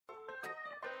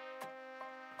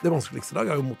Det vanskeligste i dag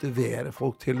jo å motivere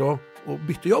folk til å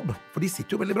bytte jobb, for de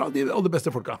sitter jo veldig bra, de aller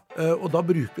beste folka. Og da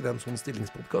bruker vi den sånn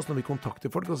stillingspodcast når vi kontakter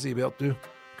folk, og sier vi at du,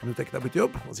 kan du tenke deg å bytte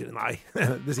jobb? Og sier de nei,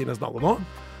 det sier nesten alle nå.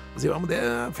 Og sier, ja, men det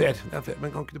fair, men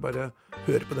kan ikke du bare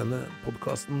høre på denne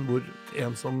podcasten hvor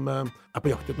en som på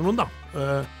jakt etter noen da,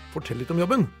 forteller litt om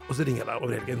jobben, og så ringer jeg deg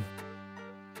over helgen.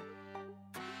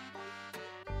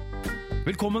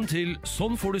 Velkommen til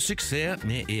Sånn får du suksess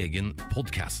med egen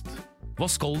podcast. Hva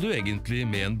skal du egentlig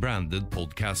med en branded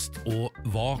podcast, og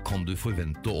hva kan du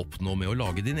forvente å oppnå med å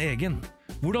lage din egen?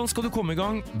 Hvordan skal du komme i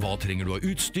gang? Hva trenger du av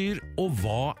utstyr? Og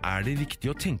hva det viktig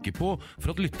å tenke på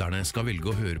for at lytterne skal velge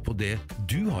å høre på det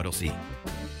du har å si?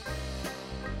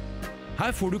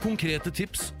 Her får du konkrete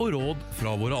tips og råd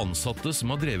fra våre ansatte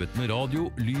som har drevet med radio,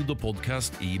 lyd og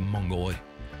podcast i mange år.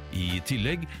 I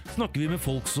tillegg snakker vi med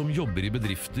folk som jobber i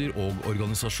bedrifter og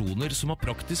organisasjoner som har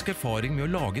praktisk erfaring med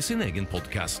å lage sin egen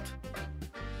podcast.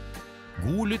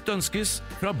 God lytt ønskes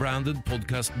fra branded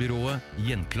podcastbyrået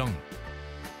Gjenklang.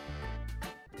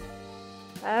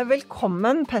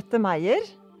 Velkommen, Petter Meyer,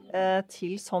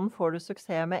 til Sånn får du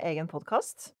suksess med egen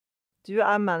podcast. Du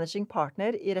managing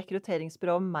partner i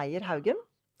rekrutteringsbyrået Meyer Haugen.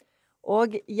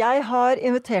 Og jeg har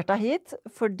invitert deg hit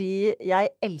fordi jeg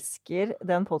elsker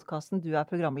den podcasten du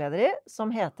programleder i,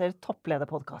 som heter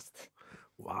Topplederpodcast.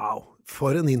 Wow,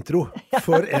 for en intro.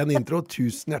 For en intro.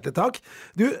 Tusen hjertelig takk.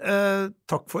 Du,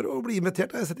 takk for å bli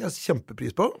invitert. Jeg setter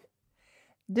kjempepris på.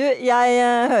 Du, jeg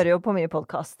hører jo på mye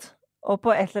podcast. Og på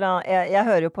et eller annet, jeg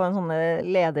hører jo på en sånne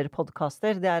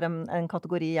lederpodcaster. Det en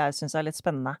kategori jeg synes litt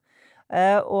spennende.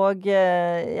 Og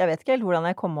jeg vet ikke helt hvordan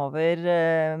jeg kom over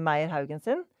Meyer Haugen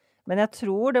sin, men jeg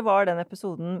tror det var den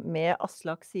episoden med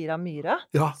Aslak Sira Myhre,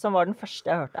 som var den første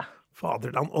jeg hørte.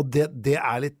 Faderland, og det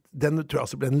litt, den tror jeg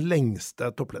også ble den lengste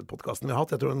topplederpodcasten vi har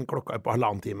hatt. Jeg tror den klokka på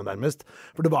 1,5 time nærmest.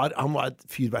 For han var et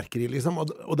fyrverkeri, liksom.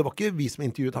 Og det var ikke vi som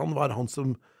intervjuet han, var han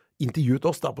som intervjuet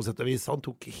oss da, på sett og vis. Han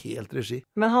tok helt regi.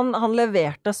 Men han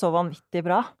leverte så vanvittig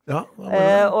bra. Ja.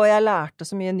 Og jeg lærte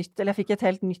så mye nytt, eller jeg fikk et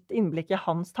helt nytt innblikk i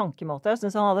hans tankemåte. Jeg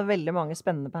synes han hadde veldig mange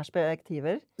spennende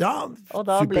perspektiver. Ja, og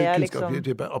da ble jeg kunnskapslig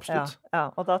type, absolutt. Ja,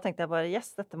 og da tenkte jeg bare,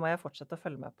 yes, dette må jeg fortsette å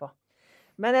følge med på.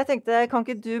 Men jeg tenkte, kan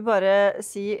ikke du bare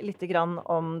si litt grann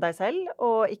om deg selv,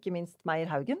 og ikke minst Meyer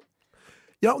Haugen?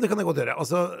 Ja, det kan jeg godt gjøre.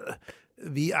 Altså,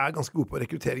 vi ganske gode på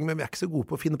rekruttering, men vi ikke så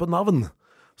gode på å finne på navn.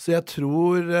 Så jeg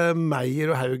tror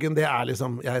Meyer og Haugen, det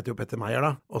liksom, jeg heter jo Petter Meyer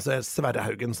da, og så Sverre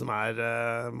Haugen som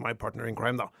my partner in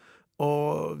crime da.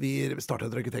 Og vi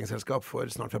startet et rekrutteringsselskap for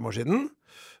snart 5 år siden.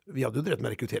 Vi hadde jo drevet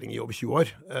med rekruttering i over 20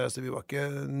 år, så vi var ikke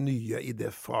nye i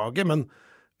det faget, men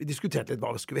vi diskuterte litt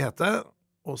hva skulle vi hete,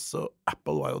 og så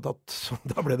Apple var jo tatt, så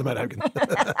da ble det Meyer Haugen.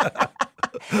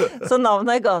 Så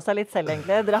navnet ga seg litt selv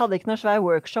egentlig. Dere hadde ikke noe svær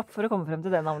workshop for å komme frem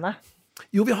til det navnet?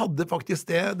 Jo, vi hadde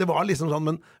faktisk det. Det var liksom sånn,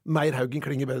 men Meyer Haugen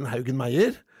klinger bedre enn Haugen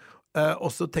Meyer.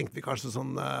 Og så tenkte vi kanskje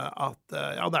sånn at,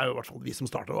 ja, det jo i hvert fall vi som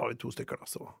startet, var vi 2 stykker da.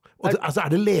 Så. Og altså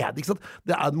det ledig, ikke sant?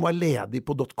 Det må være ledig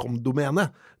på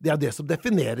 .com-domenet. Det det som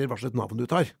definerer hva slags navn du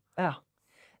tar. Ja.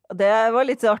 Det var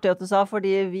litt artig at du sa,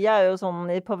 fordi vi jo sånn,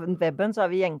 på webben så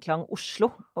vi Gjenklang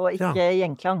Oslo, og ikke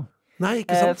Gjenklang. Nei,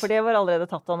 ikke sant? For det var allerede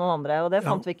tatt av noen andre, og det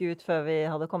fant vi ikke ut før vi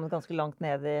hadde kommet ganske langt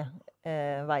ned i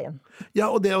veien. Ja,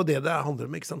 og det handler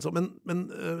om, ikke sant? Så, men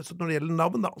så når det gjelder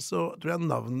navn da, så tror jeg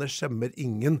navnet skjemmer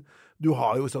ingen. Du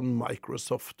har jo sånn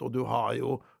Microsoft, og du har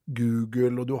jo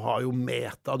Google, og du har jo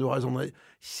Meta, du har jo sånne,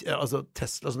 altså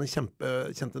Tesla, sånne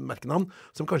kjente merkenavn,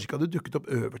 som kanskje ikke hadde dukket opp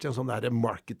øverst i en sånn der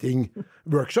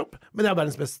marketing-workshop, men det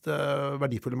verdens mest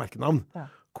verdifulle merkenavn. Ja.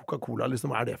 Coca-Cola,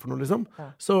 liksom, hva det for noe, liksom? Ja.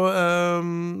 Så,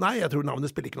 nei, jeg tror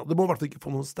navnet spiller ikke noe. Det må i hvert fall ikke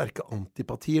få noen sterke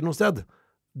antipatier noe sted.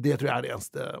 Det tror jeg det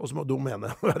eneste, og så må du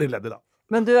mene å være ledig da.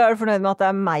 Men du du fornøyd med at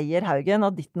det Meyer Haugen,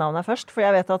 og ditt navn først? For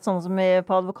jeg vet at sånn som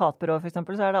på advokatbyrå for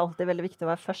eksempel, så det alltid veldig viktig å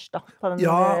være først da, på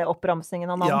den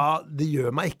oppramsingen av navn. Ja, det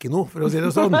gjør meg ikke noe, for å si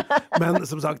det sånn. Men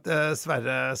som sagt,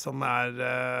 Sverre, som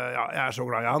ja, jeg så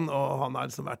glad i han, og han har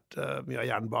liksom vært mye av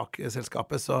hjernen bak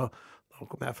selskapet, så da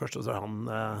kom jeg først, og så han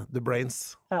The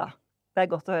Brains. Ja. Det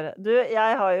godt å høre. Du,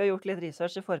 jeg har jo gjort litt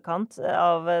research i forkant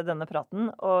av denne praten,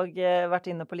 og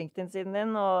vært inne på LinkedIn-siden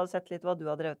din og sett litt hva du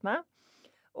har drevet med.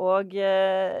 Og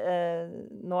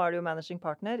nå du jo managing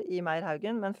partner i Meyer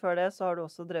Haugen, men før det så har du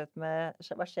også drevet med,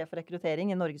 vært sjef for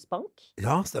rekruttering i Norges Bank.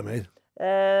 Ja, stemmer.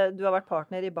 Du har vært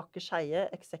partner i Bakker Skeie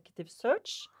Executive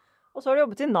Search, og så har du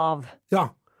jobbet i NAV. Ja,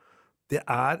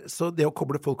 så det å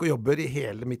koble folk og jobber i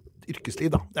hele mitt yrkesliv,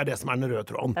 da, det det som den røde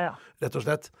tråden, rett og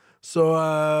slett. Så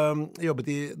jeg jobbet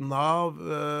i NAV,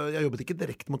 jeg jobbet ikke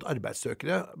direkte mot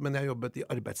arbeidssøkere, men jeg jobbet i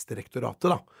Arbeidsdirektoratet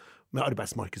da, med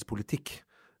arbeidsmarkedspolitikk.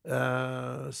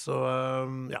 Så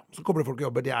koble folk og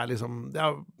jobber, det liksom,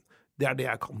 det det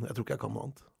jeg kan. Jeg tror ikke jeg kan noe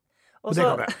annet. Og Det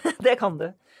så, kan jeg. det kan du.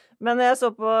 Men jeg så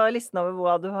på listen over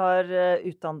hva du har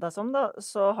utdannet deg som, da,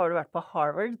 så har du vært på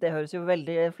Harvard. Det høres jo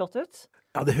veldig flott ut.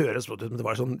 Ja, det høres flott ut, men det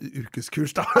var sånn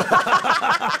ukeskurs, da.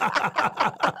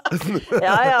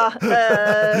 Ja.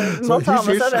 Man tar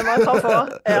med seg det man kan få.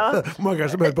 Ja. Mange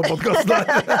som hører på podcasten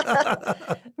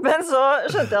her. Men så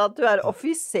skjønte jeg at du er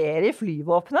offiser i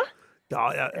flyvåpenet.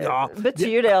 Ja.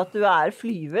 Betyr det at du er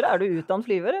flyver? Er du utdannet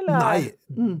flyver, eller? Nei,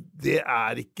 det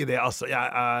er ikke det. Altså,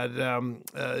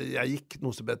 jeg gikk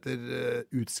noe som heter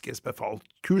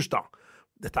utskriftbefalskurs, da.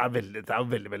 Det er veldig,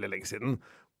 veldig lenge siden.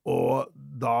 Og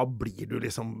da blir du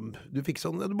liksom, du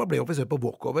bare ble offiser på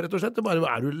walkover, rett og slett. Bare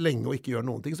er du lenge og ikke gjør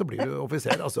noen ting, så blir du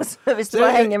offiser. Altså. Hvis du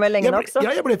bare henger med lenge nok, så?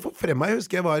 Ja, jeg ble forfremmet. Jeg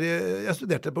husker jeg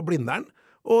studerte på Blindern.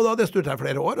 Og da hadde jeg studert her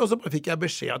flere år, og så fikk jeg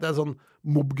beskjed at jeg er sånn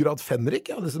mobgrad Fenrik.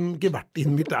 Jeg hadde liksom ikke vært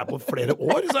innvilt der på flere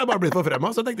år, så jeg bare blitt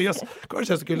forfremmet. Så jeg tenkte,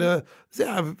 kanskje jeg skulle så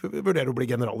jeg vurderer å bli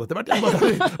general etter hvert.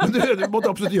 Men du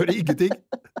måtte absolutt gjøre ingenting.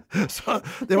 Så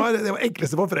det var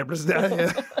enkleste forfremmelse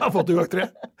jeg har fått i gang, tror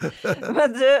jeg.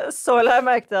 Men du, så la jeg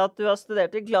merke til at du har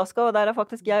studert i Glasgow, og der har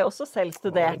faktisk jeg også selv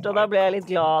studert, og da ble jeg litt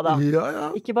glad da.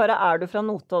 Ja. Ikke bare er du fra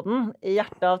Notodden, i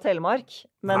hjertet av Telemark,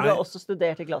 men Nei. du har også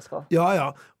studert i Glasgow.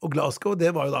 Ja. Og Glasgow,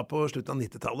 det var jo da på slutten av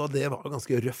 90-tallet, og det var en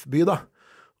ganske røff by da.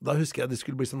 Da husker jeg det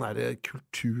skulle bli sånn der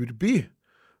kulturby,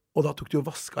 og da tok de jo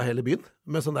vaska hele byen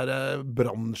med sånne der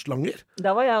brannslanger.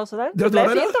 Da var jeg også der. Det ble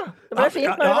fint da. Det ble fint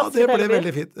når ja, det ble hele byen.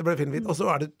 veldig fint. Det ble fint. Og så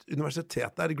er det et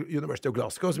universitet der, University of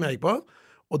Glasgow, som jeg gikk på,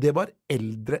 og det var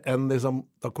eldre enn liksom,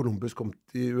 da Columbus kom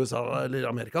til USA, eller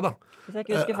Amerika da. Hvis jeg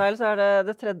ikke husker feil, så er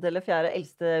det 3. eller 4.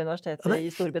 eldste universitetet i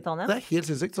Storbritannia. Det er helt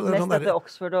sinnssykt. Nest etter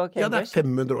Oxford og Cambridge. Ja, det er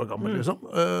 500 år gammel, liksom.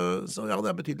 Så ja,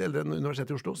 det er betydelig eldre enn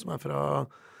Universitetet i Oslo, som er fra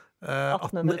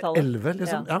 1811,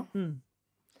 liksom. Ja.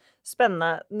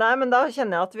 Spennende. Nei, men da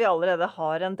kjenner jeg at vi allerede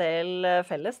har en del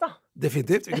felles, da.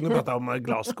 Definitivt. Vi kunne prate om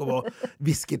Glasgow og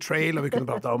Whiskey Trail, og vi kunne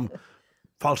prate om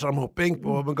fallskjermhopping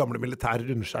på gamle militære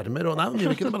rundskjermer, og nei,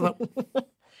 vi kunne prate om.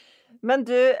 Men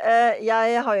du,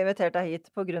 jeg har jo invitert deg hit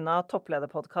på grunn av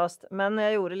Topplederpodcast, men når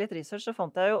jeg gjorde litt research, så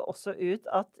fant jeg jo også ut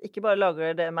at ikke bare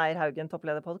lager det Meyer Haugen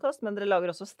Topplederpodcast, men dere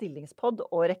lager også Stillingspodd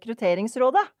og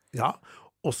Rekrutteringsrådet. Ja,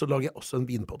 og så lager jeg også en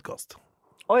vinpodcast.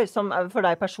 Oi, som for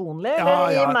deg personlig,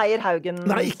 eller i Meyer Haugen?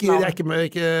 Nei, jeg er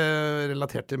ikke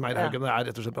relatert til Meyer Haugen, det er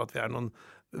rett og slett at vi er noen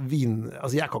vin,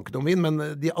 altså jeg kan ikke noe om vin, men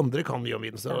de andre kan mye om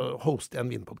vin, så hoster jeg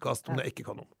en vinpodcast om jeg ikke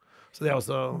kan noe. Så det er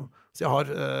også, så jeg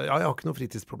har ikke noen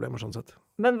fritidsproblemer sånn sett.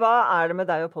 Men hva er det med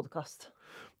deg og podcast?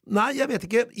 Nei, jeg vet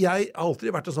ikke. Jeg har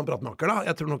alltid vært en sånn pratmaker da.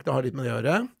 Jeg tror nok det har litt med det å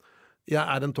gjøre. Jeg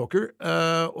er en talker,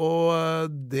 og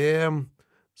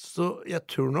så jeg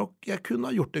tror nok jeg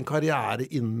kunne ha gjort en karriere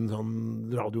innen sånn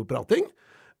radioprating.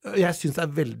 Jeg synes det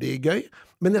er veldig gøy,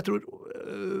 men jeg tror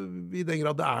i den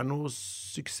grad det er noe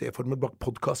suksessformel bak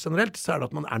podcast generelt, så er det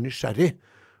at man er nysgjerrig.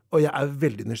 Og jeg er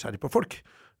veldig nysgjerrig på folk.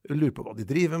 Jeg lurer på hva de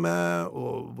driver med,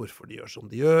 og hvorfor de gjør som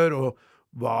de gjør, og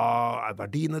hva er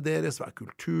verdiene deres, hva er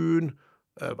kulturen,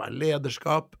 hva er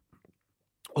lederskap.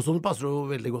 Og sånn passer det jo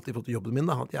veldig godt i forhold til jobben min,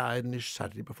 da, at jeg er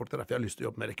nysgjerrig på folk. Det er derfor jeg har lyst til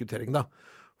å jobbe med rekruttering, da.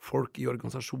 Folk i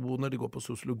organisasjoner, de går på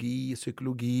sosiologi,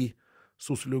 psykologi,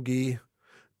 sosiologi.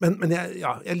 Men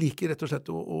jeg liker rett og slett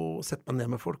å sette meg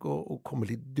ned med folk og komme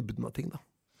litt i dybden av ting, da.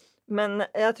 Men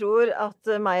jeg tror at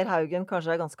Meyer Haugen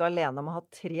kanskje er ganske alene om å ha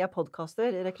 3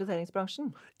 podcaster i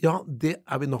rekrutteringsbransjen. Ja, det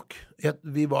er vi nok.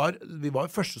 Vi var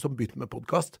første som begynte med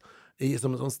podcast,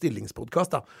 som en sånn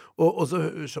stillingspodcast, da. Og så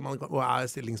skjønner man, hva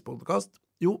er stillingspodcast?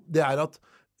 Jo, det er at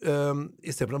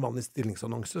i stedet for en vanlig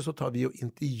stillingsannonse, så tar vi og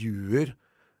intervjuer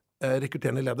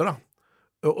rekrutterende leder, da.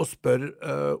 Og spør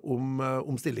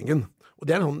om stillingen. Og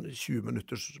det er en 20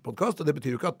 minutters podcast, og det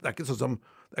betyr jo ikke at det er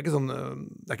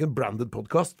ikke en branded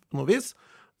podcast på noe vis.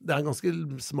 Det er en ganske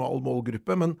smal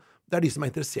målgruppe, men det er de som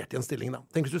er interessert i en stilling, da.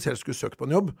 Tenk hvis du selv skulle søke på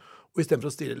en jobb, og i stedet for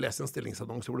å lese en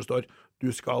stillingsannonse hvor det står du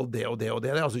skal det og det og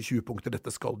det, altså 20 punkter, dette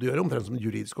skal du gjøre, omtrent som en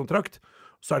juridisk kontrakt,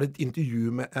 så er det et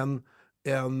intervju med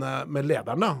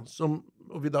lederen, da,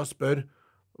 og vi da spør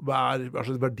hva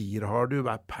slags verdier har du,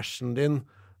 hva er passion din,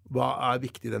 hva er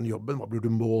viktig i den jobben, hva blir du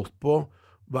målt på,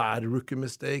 hva er rookie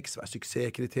mistakes, hva er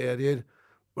suksesskriterier,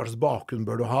 hva slags bakgrunn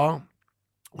bør du ha,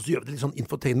 og så gjør vi det litt sånn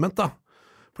infotainment, da.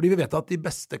 Fordi vi vet at de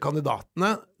beste kandidatene,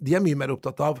 de er mye mer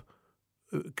opptatt av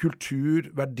kultur,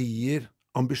 verdier,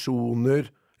 ambisjoner,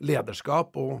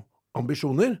 lederskap og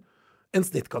ambisjoner enn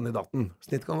snittkandidaten.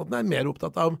 Snittkandidaten er mer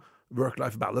opptatt av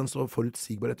work-life balance og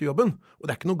forutsigbarhet i jobben, og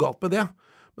det er ikke noe galt med det.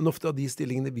 Men ofte av de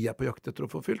stillingene vi er på jakt etter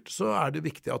å få fylt, så er det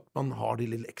viktig at man har de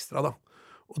lille ekstra, da.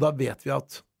 Og da vet vi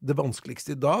at det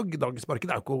vanskeligste i dagens marked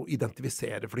er jo ikke å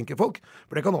identifisere flinke folk,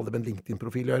 for det kan alle med en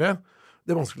LinkedIn-profil gjøre.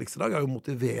 Det vanskeligste i dag er jo å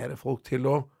motivere folk til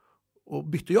å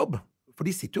bytte jobb. For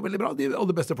de sitter jo veldig bra, de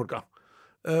aller beste folka.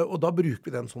 Og da bruker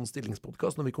vi det en sånn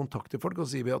stillingspodcast når vi kontakter folk, og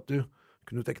sier vi at du,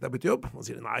 kunne du tenke deg å bytte jobb? Og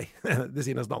sier de nei, det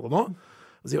sier nesten alle nå.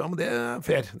 Og sier ja, men det er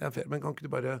fair, men kan ikke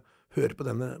du bare høre på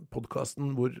denne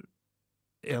podcasten hvor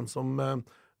en som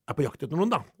er på jakt etter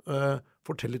noen da,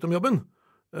 forteller litt om jobben.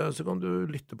 Så kan du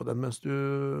lytte på den mens du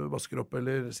vasker opp,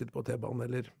 eller sitter på T-banen,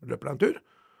 eller løper deg en tur.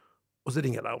 Og så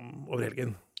ringer jeg deg over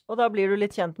helgen. Og da blir du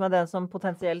litt kjent med den som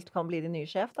potensielt kan bli din nye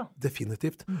sjef, da?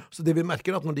 Definitivt. Så det vi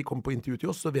merker at når de kommer på intervju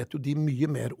til oss, så vet jo de mye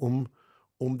mer om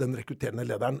den rekrutterende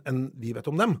lederen enn vi vet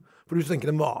om dem. For hvis du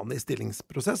tenker en vanlig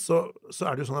stillingsprosess, så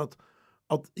er det jo sånn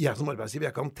at jeg som arbeidsgiver,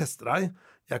 jeg kan teste deg,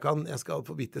 jeg skal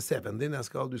få vite CV-en din,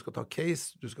 du skal ta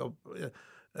case, du skal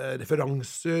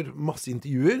referanser, masse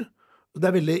intervjuer. Det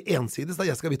er veldig ensidig, så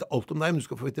jeg skal vite alt om deg, men du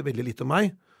skal få vite veldig litt om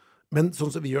meg. Men sånn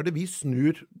som vi gjør det, vi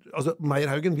snur, altså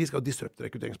Meyer vi skal disrupte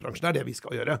rekrutteringsbransjen, det er det vi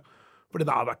skal gjøre. For det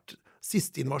har vært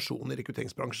siste innovasjon i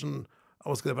rekrutteringsbransjen,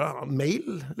 hva skal det være,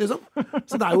 mail, liksom.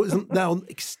 Så det er jo en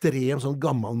ekstrem sånn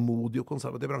gammelmodig og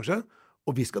konservativ bransje,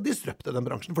 og vi skal disrupte den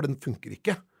bransjen, for den funker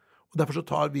ikke. Og derfor så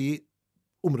tar vi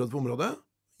område for område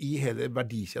i hele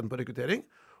verdikjeden på rekruttering,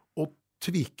 og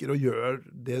tviker og gjør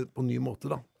det på en ny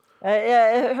måte da.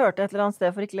 Jeg hørte et eller annet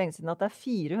sted for ikke lenge siden at det er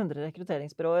 400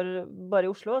 rekrutteringsbyråer bare i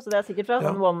Oslo, så det er sikkert fra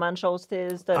sånn one-man-shows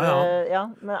til større,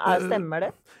 men stemmer det?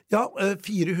 Ja,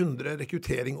 400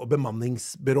 rekruttering- og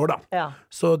bemanningsbyråer da. Ja.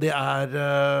 Så det er...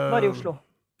 bare i Oslo?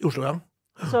 I Oslo, ja.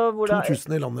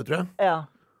 2000 i landet, tror jeg. Ja,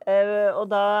 og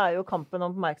da er jo kampen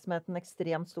om oppmerksomheten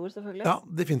ekstremt stor, selvfølgelig. Ja,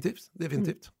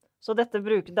 definitivt. Så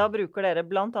da bruker dere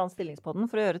blant annet stillingspodden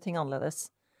for å gjøre ting annerledes.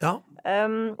 Ja,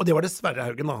 og det var det Sverre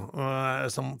Haugen da,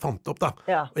 som fant opp da.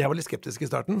 Ja. Og jeg var litt skeptisk i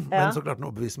starten, men så klarte han å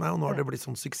overbevise meg, og nå har det blitt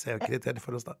sånn suksesskriterier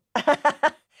for oss da.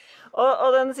 og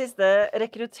den siste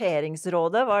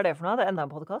rekrutteringsrådet, hva er det for noe? Det er enda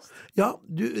en podcast? Ja,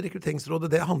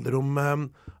 rekrutteringsrådet, det handler om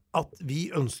at vi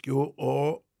ønsker jo å,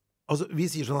 altså vi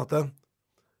sier sånn at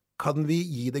kan vi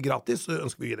gi det gratis, så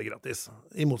ønsker vi å gi det gratis.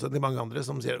 I motsetning til mange andre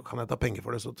som sier, kan jeg ta penger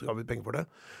for det, så tar vi penger for det.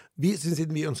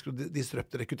 Siden vi ønsker å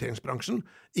disrupte rekrutteringsbransjen,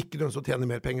 ikke ønsker å tjene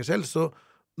mer penger selv, så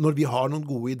når vi har noen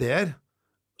gode ideer,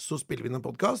 så spiller vi inn en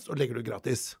podcast og legger det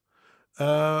gratis.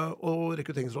 Og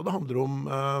rekrutteringsrådet handler om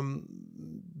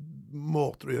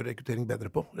måter å gjøre rekruttering bedre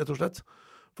på, rett og slett.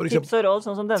 For eksempel, tips og råd,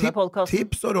 sånn som denne podcasten.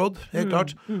 Tips og råd, helt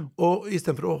klart. Og i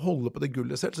stedet for å holde på det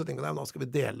gullet selv, så tenker jeg, nå skal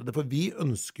vi dele det, for vi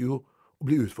ønsker jo å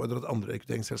bli utfordret av andre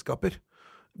rekrutteringsselskaper.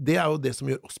 Det er jo det som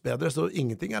gjør oss bedre, så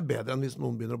ingenting er bedre enn hvis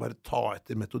noen begynner å bare ta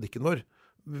etter metodikken vår,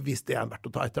 hvis det er verdt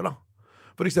å ta etter da.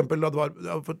 For eksempel, da det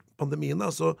var for pandemien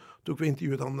da, så tok vi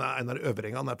intervjuet han Einar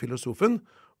Øvrenga, han er filosofen,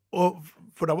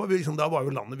 for da var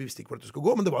jo landet, vi visste ikke hvor det skulle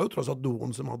gå, men det var jo tross alt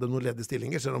noen som hadde noen ledige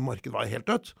stillinger, selv om markedet var helt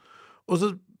dødt. Og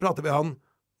så pratet vi han,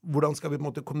 hvordan skal vi på en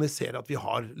måte kommunisere at vi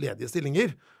har ledige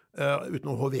stillinger, uten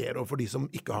å hovere for de som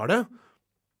ikke har det.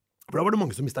 For da var det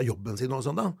mange som mistet jobben sin og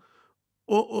sånn da.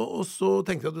 Og så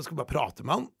tenkte vi at vi skal bare prate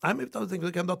med han. Nei, men da tenkte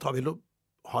vi, okay, da tar vi og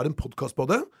har en podcast på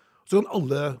det, så kan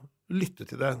alle lytte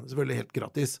til det, selvfølgelig helt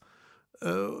gratis.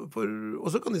 Og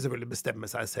så kan de selvfølgelig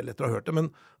bestemme seg selv etter å ha hørt det,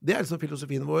 men det er liksom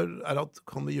filosofien vår, er at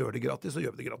kan vi gjøre det gratis, så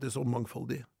gjør vi det gratis og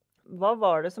mangfoldig. Hva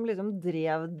var det som liksom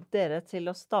drev dere til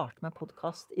å starte med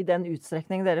podcast i den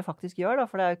utstrekning dere faktisk gjør da?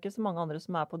 For det er jo ikke så mange andre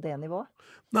som er på det nivået.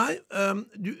 Nei,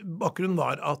 bakgrunnen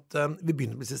var at vi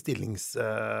begynte med disse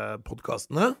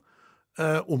stillingspodcastene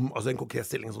om altså en konkret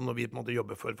stilling som når vi på en måte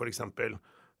jobber for eksempel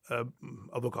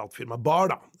advokatfirma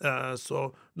Bar da,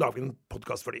 så lager vi en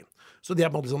podcast for dem. Så det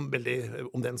er på en måte liksom veldig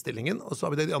om den stillingen, og så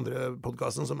har vi de andre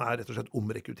podcastene som er rett og slett om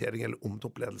rekruttering eller om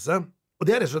toppledelse. Og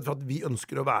det er rett og slett for at vi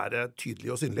ønsker å være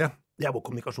tydelige og synlige. Det er vår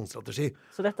kommunikasjonsstrategi.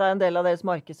 Så dette er en del av deres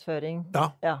markedsføring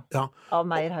av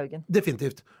Meyer Haugen?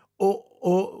 Definitivt. Og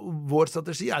vår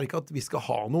strategi er ikke at vi skal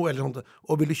ha noe, eller sånt,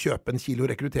 og vil du kjøpe en kilo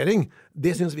rekruttering.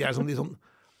 Det synes vi er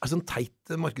sånn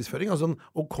teit markedsføring, altså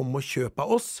å komme og kjøpe av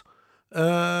oss.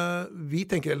 Vi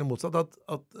tenker heller motsatt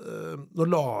at nå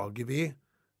lager vi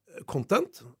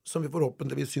content som vi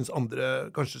forhåpentligvis synes andre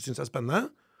kanskje synes er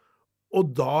spennende,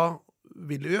 og da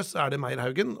Villius er det Meyer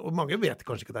Haugen, og mange vet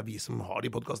kanskje ikke at det er vi som har de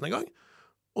podcastene en gang.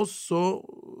 Og så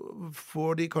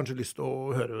får de kanskje lyst til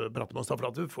å prate med oss da, for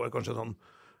at vi får kanskje sånn,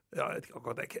 ja, jeg vet ikke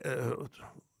akkurat det,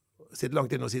 sitter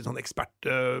langt inne og sier sånn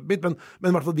ekspertbit, men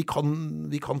i hvert fall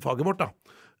vi kan faget vårt da.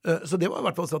 Så det var i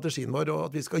hvert fall strategien vår, og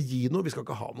at vi skal gi noe, vi skal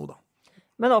ikke ha noe da.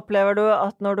 Men opplever du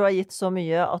at når du har gitt så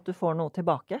mye at du får noe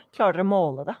tilbake? Klarer dere å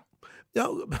måle det? Ja,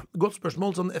 godt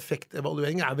spørsmål. Sånn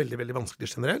effektevaluering er veldig, veldig vanskelig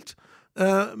generelt.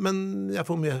 Men jeg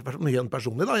får mye igjen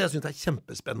personlig da. Jeg synes det er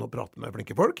kjempespennende å prate med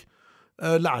flinke folk.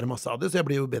 Lære masse av det, så jeg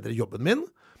blir jo bedre i jobben min.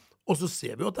 Og så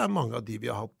ser vi jo at det er mange av de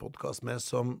vi har hatt podcast med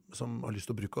som har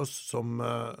lyst til å bruke oss som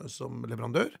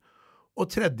leverandør. Og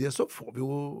tredje så får vi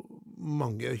jo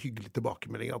mange hyggelige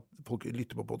tilbakemeldinger, at folk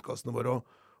lytter på podcastene våre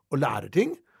og lærer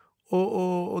ting.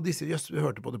 Og de sier, jøss, vi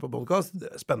hørte på det på podcast, det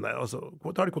spennende, og så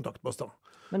tar de kontakt med oss da.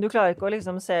 Men du klarer ikke å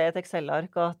liksom se et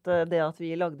Excel-ark, at det at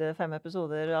vi lagde 5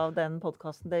 episoder av den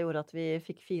podcasten, det gjorde at vi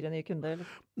fikk 4 nye kunder?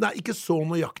 Eller? Nei, ikke så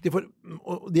nøyaktig,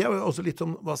 og det jo også litt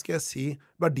sånn, hva skal jeg si,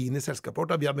 verdien i selskapet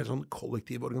vårt, vi mer sånn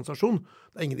kollektiv organisasjon,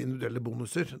 det ingen individuelle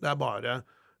bonuser, det bare,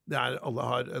 alle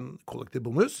har en kollektiv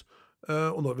bonus,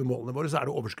 og når vi målene våre, så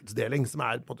det overskuddsdeling, som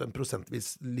på en måte en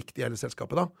prosentvis likt i hele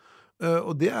selskapet da.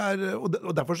 Og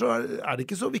derfor så det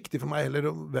ikke så viktig for meg heller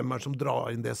hvem som drar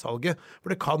inn det salget,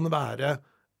 for det kan jo være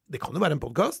en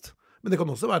podcast, men det kan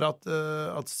også være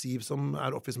at Siv, som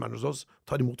office manager hos oss,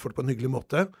 tar imot folk på en hyggelig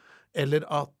måte, eller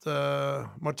at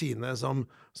Martine, som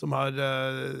har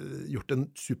gjort en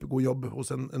supergod jobb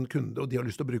hos en kunde, og de har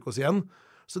lyst til å bruke oss igjen.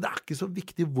 Så det ikke så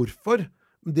viktig hvorfor.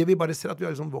 Det vi bare ser at vi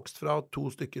har liksom vokst fra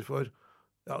 2 stykker for,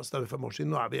 snaue 5 år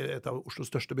siden, nå vi et av Oslos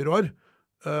største byråer.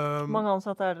 Hvor mange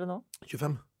ansatte dere nå?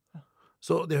 25.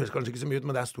 Så det høres kanskje ikke så mye ut,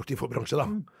 men det stor tid for bransje da.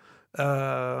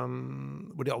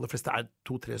 Hvor de aller fleste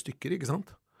 2-3 stykker, ikke sant?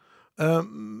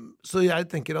 Så jeg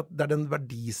tenker at det den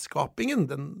verdiskapingen,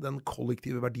 den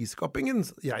kollektive verdiskapingen,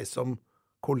 jeg som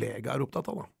kollega opptatt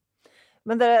av da.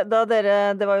 Men det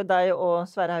var jo deg og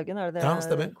Sverre Haugen, det Ja,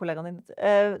 stemmer. kollegaen din?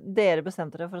 Dere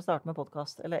bestemte dere for å starte med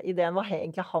podcast, eller ideen var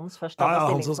egentlig hans først? Ja,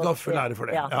 han som skal ha full ære for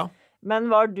det, ja. Men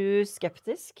var du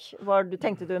skeptisk?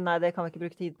 Tenkte du, nei, det kan vi ikke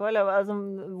bruke tid på? Eller altså,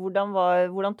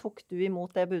 hvordan tok du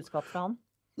imot det budskapet fra han?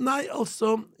 Nei,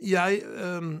 altså,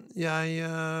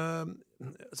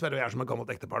 Sverre og jeg som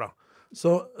gammelt ektepar da.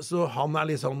 Så han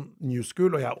litt sånn new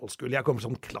school, og jeg old school. Jeg kommer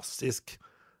sånn klassisk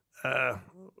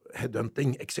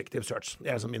headhunting, executive search.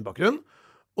 Det som min bakgrunn.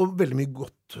 Og veldig mye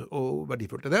godt og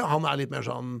verdifullt i det. Han litt mer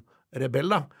sånn rebell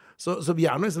da. Så vi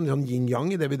noe liksom sånn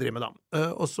yin-yang i det vi driver med da.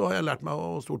 Og så har jeg lært meg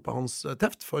å stole på hans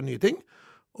teft for nye ting.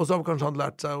 Og så har kanskje han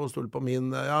lært seg å stole på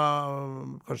min,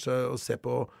 kanskje å se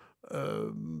på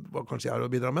hva kanskje jeg har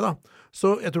å bidra med da.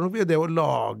 Så jeg tror nok det å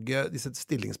lage disse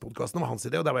stillingspodcastene var hans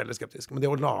idé, og der var jeg litt skeptisk. Men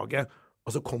det å lage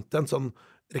content, sånn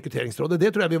rekrutteringsrådet, det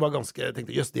tror jeg vi var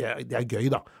tenkte, jøss, det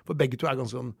gøy da. For begge to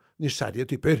ganske sånn nysgjerrige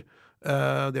typer.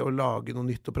 Det å lage noe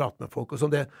nytt og prate med folk og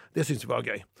sånn, det synes vi var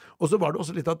gøy. Og så var det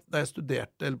også litt at da jeg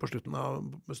studerte, eller på slutten av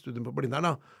studien på Blindern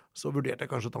da, så vurderte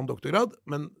jeg kanskje å ta en doktorgrad,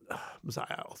 men så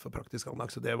jeg alt for praktisk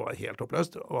anlagt, så det var helt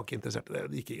oppløst, og var ikke interessert i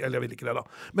det, eller jeg ville ikke det da.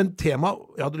 Men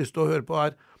temaet jeg hadde lyst til å høre på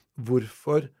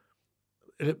hvorfor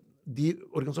de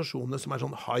organisasjonene som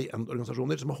sånn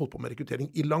high-end-organisasjoner, som har holdt på med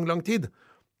rekruttering i lang, lang tid,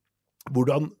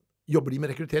 hvordan jobber de med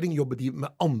rekruttering? Jobber de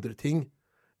med andre ting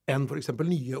enn for eksempel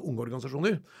nye unge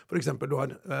organisasjoner? For eksempel du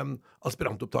har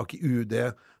aspirantopptak i UD,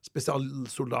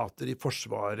 spesialsoldater i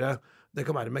Forsvaret, det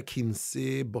kan være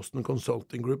McKinsey, Boston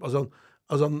Consulting Group,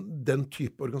 altså den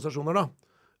type organisasjoner da,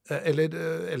 eller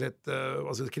et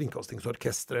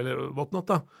kringkastingsorkester eller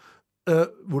whatnot da.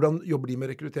 Hvordan jobber de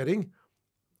med rekruttering?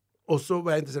 Og så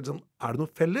var jeg interessert i det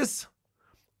noe felles?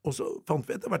 Og så fant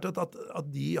vi etter hvert at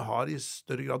de har i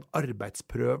større grad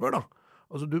arbeidsprøver da.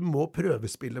 Altså du må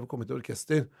prøvespille for å komme til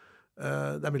orkester.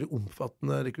 Det en veldig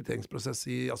omfattende rekrutteringsprosess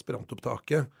i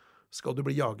aspirantopptaket. Skal du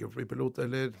bli jagerflypilot,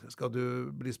 eller skal du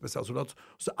bli spesialsoldat,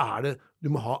 så det, du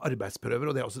må ha arbeidsprøver,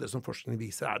 og det også det som forskning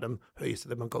viser den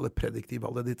høyeste, det man kaller prediktiv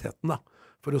validiteten da,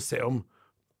 for å se om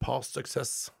past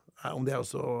success, om det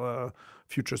også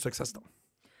future success da.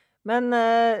 Men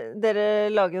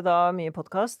dere lager jo da mye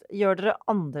podcast. Gjør dere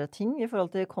andre ting i forhold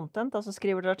til content? Altså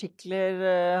skriver dere artikler,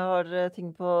 har dere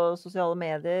ting på sosiale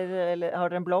medier, eller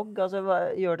har dere en blogg? Altså,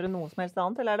 gjør dere noe som helst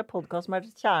annet, eller det podcast som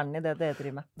kjernen i det dere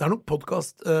driver med? Det nok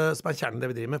podcast som kjernen i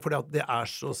det vi driver med, fordi at det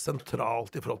så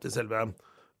sentralt i forhold til selve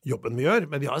jobben vi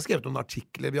gjør. Men vi har skrevet noen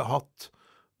artikler,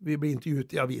 vi blir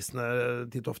intervjuet i avisene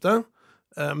titt og ofte.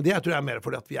 Men det tror jeg mer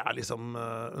fordi at vi liksom,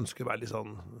 ønsker å være litt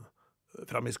sånn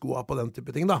fram i skoa på den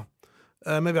type ting da.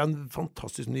 Men vi har en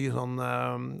fantastisk ny sånn,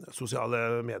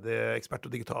 sosiale medieekspert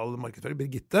og digital markedsfører,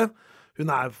 Birgitte.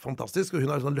 Hun fantastisk, og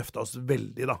hun har sånn, løftet oss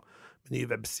veldig da, med nye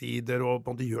websider, og på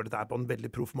en måte gjør dette på en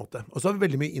veldig proff måte. Og så har vi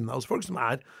veldig mye in-house-folk som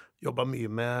jobbet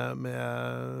mye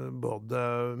med både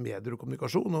medier og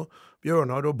kommunikasjon, og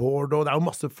Bjørnar og Bård, og det jo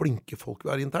masse flinke folk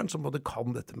vi har internt, som både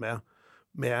kan dette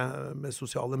med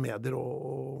sosiale medier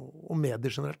og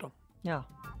medier generelt da. Ja.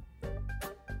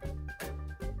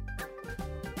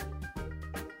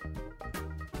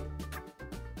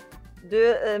 Du,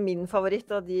 min favoritt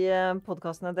av de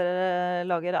podcastene dere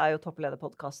lager jo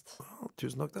Topplederpodcast.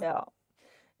 Tusen takk det. Ja.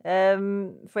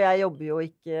 For jeg jobber jo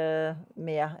ikke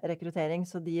med rekruttering,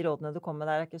 så de rådene du kommer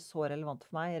med der ikke så relevant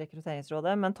for meg i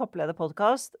rekrutteringsrådet, men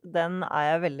Topplederpodcast, den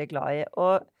jeg veldig glad i.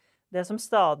 Og det som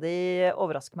stadig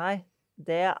overrasker meg,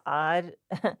 det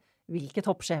hvilke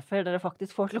toppsjefer dere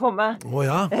faktisk får til å komme.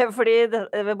 Ja. Fordi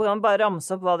vi kan bare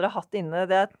ramse opp hva dere har hatt inne.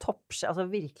 Det altså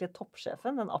virkelig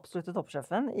toppsjefen, den absolutte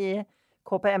toppsjefen i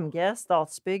KPMG,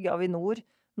 Statsbygg, Avinor,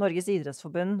 Norges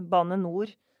idrettsforbund, Bane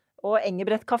Nord og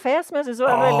Engebrett Café, som jeg synes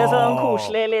var en veldig sånn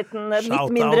koselig liten,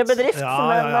 litt mindre bedrift.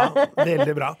 Ja,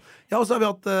 veldig bra. Ja, og så har vi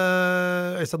hatt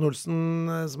Øystein Olsen,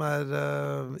 som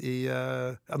i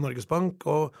Norges Bank,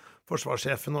 og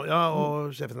forsvarssjefen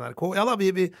og sjefen i NRK. Ja da,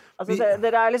 Altså,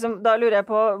 dere liksom, da lurer jeg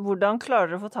på, hvordan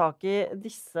klarer dere å få tak i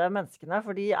disse menneskene?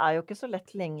 For de jo ikke så lett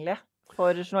tilgjengelige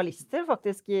for journalister,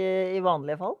 faktisk, i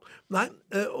vanlige fall. Nei,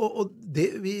 og det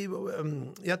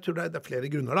jeg tror det flere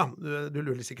grunner da. Du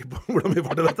lurer litt sikkert på hvordan vi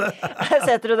får til dette.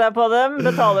 Setter du deg på dem?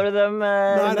 Betaler du dem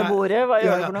under bordet? Hva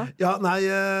gjør du for noe? Ja, nei...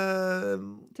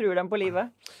 Truer dem på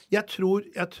livet? Jeg tror,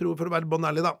 for å være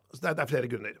båndærlig da, så det flere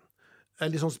grunner.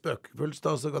 Litt sånn spøkefullt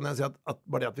da, så kan jeg si at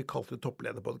bare det at vi kalte det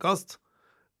Topplederpodcast,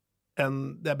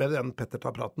 det bedre enn Petter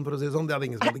tar praten, for å si det sånn. Det hadde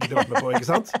ingen som hadde ikke vært med på, ikke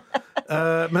sant?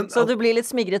 Så du blir litt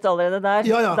smigret allerede der?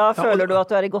 Ja, da føler du at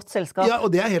du i godt selskap? Ja,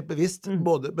 og det helt bevisst,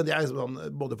 men det sånn,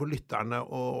 både for lytterne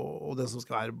og den som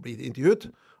skal bli intervjuet,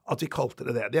 at vi kalte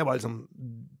det det. Det var liksom,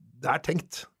 det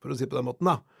tenkt, for å si på den måten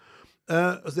da.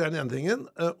 Så det den ene tingen.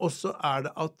 Og så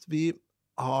det at vi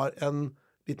har en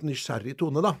litt nysgjerrig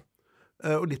tone da,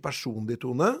 og litt personlig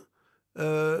tone.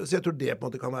 Så jeg tror det på en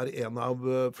måte kan være en av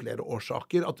flere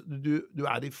årsaker, at du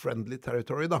i friendly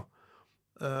territory da.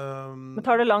 Men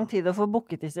tar det lang tid å få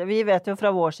booket disse? Vi vet jo fra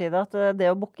vår side at det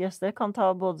å booke gjester kan ta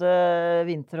både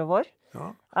vinter og vår. Ja.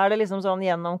 Det liksom sånn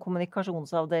gjennom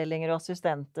kommunikasjonsavdelinger og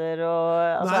assistenter, og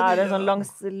altså, det en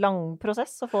sånn lang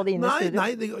prosess å få det inn i studio?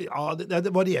 Nei,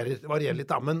 det varierer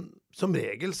litt da, men som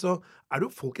regel så det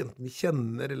jo folk enten vi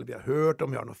kjenner, eller vi har hørt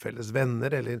om vi har noen felles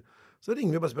venner, eller så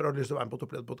ringer vi og bare spør, har du lyst til å være med på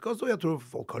Topplederpodcast? Og jeg tror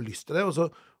folk har lyst til det, og så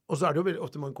det jo veldig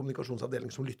ofte en kommunikasjonsavdeling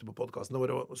som lytter på podcastene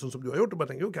våre, sånn som du har gjort, og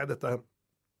bare tenker, ok, dette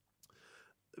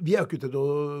vi jo ikke ute til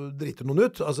å drite noen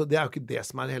ut, altså det jo ikke det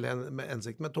som hele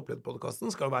hensikten med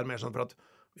Topplederpodcasten, skal jo være mer sånn for at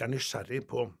vi nysgjerrig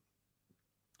på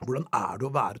hvordan det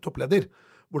å være toppleder,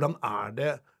 hvordan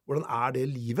det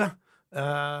livet,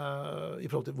 i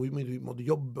forhold til hvor mye må du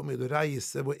jobbe, hvor mye du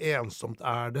reise, hvor ensomt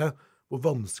det, hvor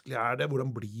vanskelig det,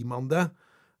 hvordan blir man det,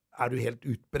 du helt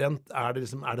utbrent, det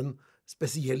liksom, det en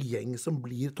spesiell gjeng som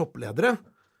blir toppledere?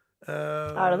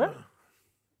 Det det?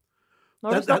 Nå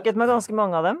har du snakket med ganske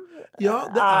mange av dem. Ja,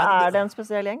 det en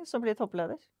spesiell gjeng som blir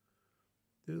toppleder?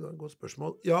 Det et godt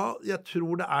spørsmål. Ja, jeg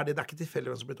tror det det. Det ikke tilfeldig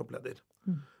hvem som blir toppleder.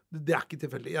 Det ikke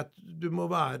tilfeldig. Du må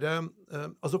være...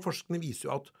 altså, forskning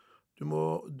viser jo at du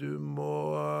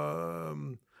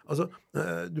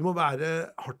må være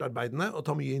hardt arbeidende og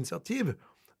ta mye initiativ.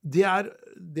 Det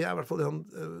i hvert fall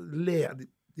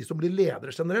de som blir ledere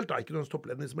generelt, ikke noen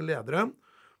toppledere, de som ledere,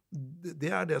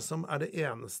 det det som det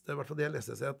eneste, i hvert fall det jeg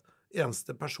leste seg, at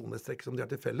eneste personlighetstrekk som de har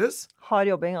til felles. Har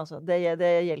jobbing, altså. Det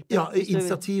hjelper. Ja,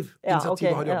 initiativ.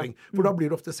 Initiativ har jobbing. For da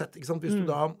blir det ofte sett, ikke sant? Hvis du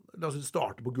da, la oss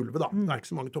starte på gulvet da, det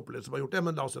ikke så mange toppledere som har gjort det,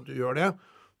 men la oss at du gjør det,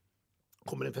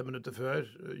 kommer inn 5 minutter før,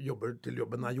 jobber til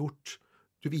jobben gjort,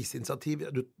 du viser initiativ,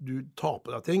 du tar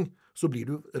på deg ting, så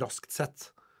blir du raskt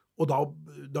sett. Og da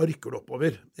rykker du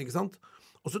oppover, ikke sant?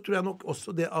 Og så tror jeg nok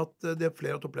også det at det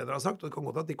flere toppledere har sagt, og det kan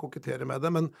godt at de koketterer med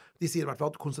det, men de sier i hvert fall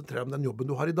at konsentrer om den jobben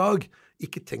du har i dag,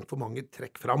 ikke tenk for mange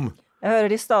trekk fram. Jeg hører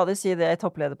de stadig si det i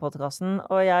Topplederpodcasten,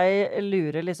 og jeg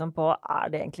lurer liksom på,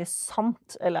 det egentlig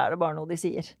sant, eller det bare noe de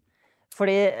sier?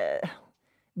 Fordi,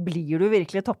 blir du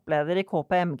virkelig toppleder i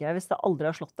KPMG hvis det aldri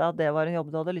har slått deg at det var en jobb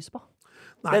du hadde lyst på?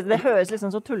 Nei, det høres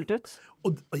liksom så tullet ut.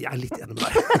 Og jeg litt enig med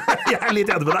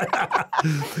deg.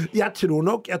 Jeg tror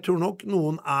nok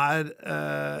noen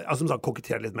som sagt,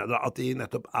 koketterer litt med det, at de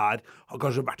nettopp har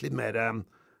kanskje vært litt mer,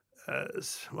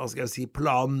 hva skal jeg si,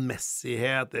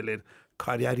 planmessighet, eller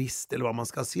karrierist, eller hva man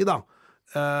skal si da,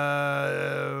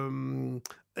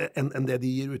 enn det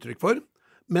de gir uttrykk for.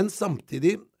 Men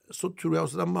samtidig så tror jeg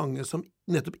også det mange som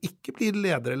nettopp ikke blir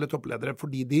ledere eller toppledere,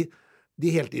 fordi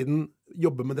de hele tiden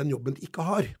jobber med den jobben de ikke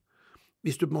har.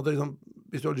 Hvis du på en måte,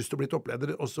 hvis du har lyst til å bli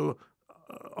toppleder, og så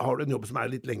har du en jobb som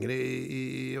litt lengre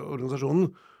i organisasjonen,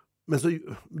 men så,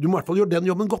 du må i hvert fall gjøre den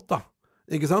jobben godt da,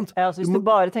 ikke sant? Ja, altså hvis du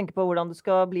bare tenker på hvordan du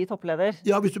skal bli toppleder.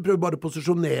 Ja, hvis du prøver bare å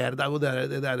posisjonere deg, og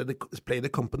det play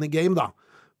the company game da.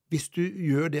 Hvis du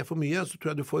gjør det for mye, så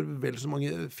tror jeg du får vel så mange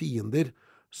fiender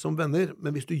som venner,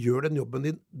 men hvis du gjør den jobben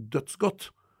din dødsgodt,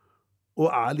 og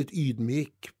litt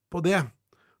ydmyk på det,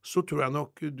 så tror jeg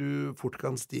nok du fort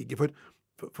kan stige, for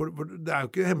det jo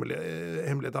ikke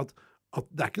hemmelighet at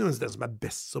det ikke nødvendigvis den som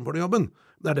best som får den jobben,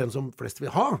 det den som flest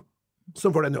vil ha,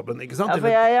 som får den jobben, ikke sant? Ja,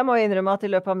 for jeg må innrømme at i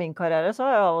løpet av min karriere så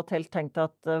har jeg av og til tenkt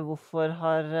at hvorfor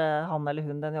har han eller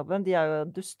hun den jobben? De jo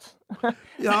dust.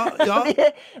 Ja.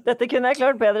 Dette kunne jeg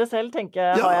klart bedre selv,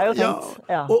 har jeg jo tenkt.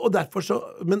 Ja. Og derfor så,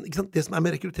 men ikke sant, det som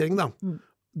med rekruttering da,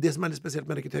 det som litt spesielt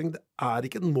med rekruttering, det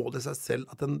ikke et mål i seg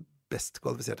selv at den best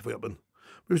kvalifiserte får jobben.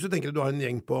 Hvis du tenker at du har en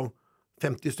gjeng på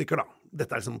 50 stykker da,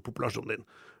 dette liksom populasjonen din,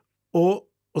 og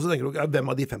så tenker du,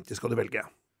 hvem av de 50 skal du velge?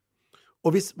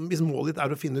 Og hvis målet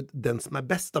ditt å finne ut den som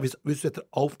best, da, hvis du setter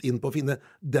alt inn på å finne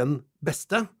den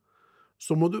beste,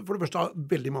 så må du for det første ha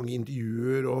veldig mange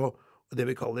intervjuer og det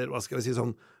vi kaller, hva skal vi si,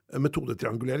 sånn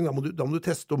metodetriangulering. Da må du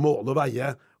teste og måle og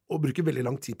veie og bruke veldig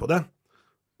lang tid på det.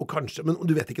 Og kanskje, men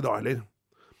du vet ikke da heller.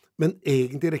 Men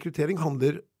egentlig rekruttering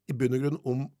handler i bunn og grunn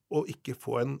om å ikke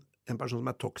få en person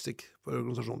som toxic for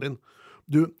organisasjonen din.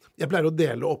 Jeg pleier å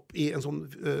dele opp i en sånn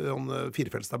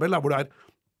firefeltstabell, hvor det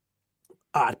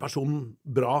personen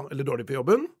bra eller dårlig for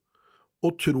jobben,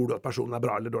 og tror du at personen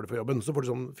bra eller dårlig for jobben, så får du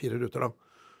sånn 4 ruter da.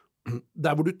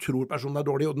 Der hvor du tror personen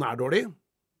dårlig, og den dårlig,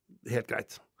 helt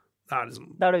greit. Det liksom,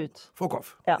 da det ut. Fuck off,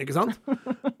 ikke sant?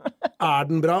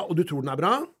 Den bra, og du tror den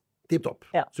bra, tip topp,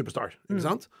 superstar, ikke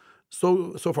sant?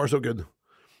 So far so good.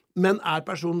 Men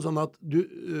personen sånn at du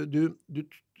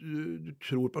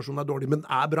tror personen dårlig, men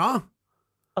bra?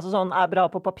 Altså sånn, bra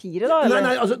på papiret da? Eller?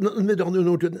 Nei, altså,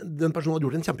 den personen har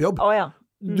gjort en kjempejobb.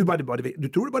 Du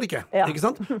tror det bare ikke, ikke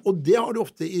sant? Og det har du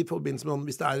ofte i forbindelse med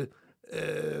hvis det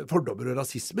fordommer og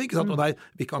rasisme, ikke sant? Og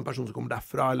vi ikke har en person som kommer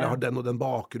derfra, eller har den og den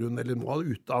bakgrunnen, eller må ha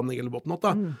utdanning, eller whatnot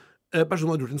da.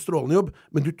 Personen har gjort en strålende jobb,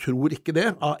 men du tror ikke det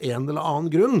av en eller annen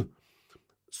grunn.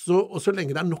 Og så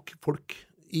lenge det nok folk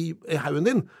i haugen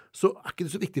din, så ikke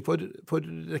det så viktig for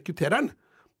rekruttereren,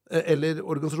 eller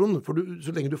organisasjonen,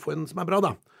 så lenge du får en som bra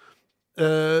da.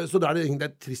 Så da det egentlig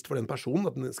trist for den personen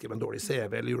at den skrev en dårlig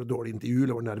CV, eller gjorde et dårlig intervju,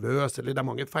 eller var nervøs, eller det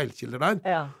mange feilkilder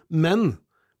der. Men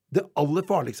det aller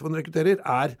farligste for en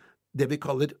rekrutterer det vi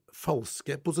kaller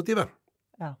falske positive.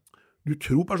 Du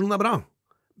tror personen bra,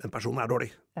 men personen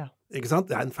dårlig. Ikke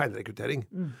sant? Det en feilrekruttering.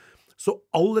 Så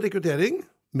all rekruttering,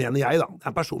 mener jeg da,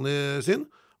 det en personlig syn,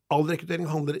 all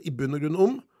rekruttering handler i bunn og grunn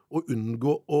om å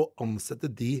unngå å ansette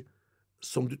de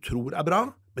som du tror bra,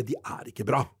 men de ikke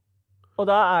bra. Og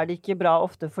da det ikke bra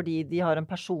ofte fordi de har en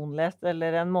personlighet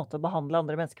eller en måte å behandle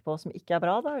andre mennesker på som ikke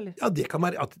bra da, eller? Ja, det kan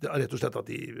være rett og slett at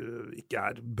de ikke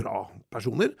bra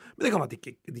personer, men det kan være at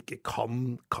de ikke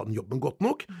kan jobben godt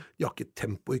nok. De har ikke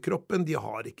tempo i kroppen, de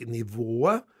har ikke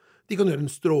nivået. De kan gjøre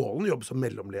en strålende jobb som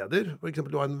mellomleder. For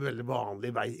eksempel, du har en veldig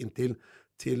vanlig vei inn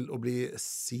til å bli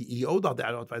CEO, da. Det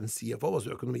å være en CFO,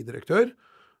 altså økonomidirektør,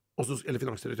 eller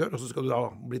finansdirektør, og så skal du da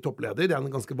bli toppleder. Det en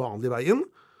ganske vanlig vei inn.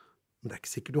 Men det ikke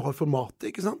sikkert du har formatet,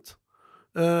 ikke sant?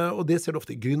 Og det ser du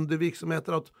ofte i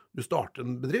gründervirksomheter, at du starter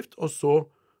en bedrift, og så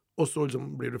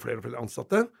liksom blir du flere og flere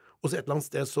ansatte, og så et eller annet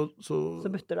sted så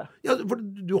butter det. Ja, for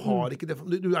du har ikke det.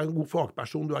 Du en god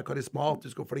fagperson, du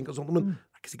karismatisk og flink og sånt, men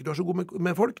det ikke sikkert du så god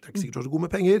med folk, det ikke sikkert du så god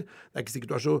med penger, det ikke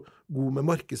sikkert du så god med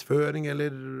markedsføring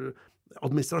eller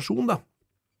administrasjon, da.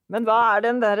 Men hva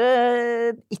den der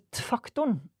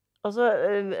it-faktoren? Altså,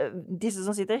 disse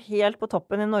som sitter helt på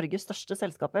toppen i Norges største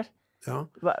selskaper. Ja.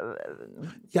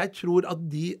 Jeg tror at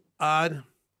de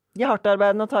De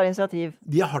hardtarbeidende og tar initiativ.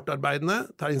 De hardtarbeidende,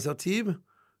 tar initiativ.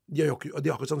 De har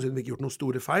ikke sannsynligvis ikke gjort noen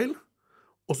store feil.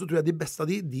 Og så tror jeg de beste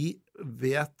av de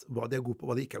vet hva de gode på,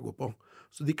 hva de ikke gode på.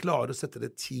 Så de klarer å sette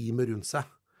det teamet rundt seg.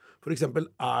 For eksempel,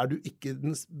 du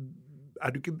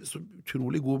ikke så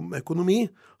utrolig god med økonomi,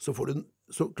 så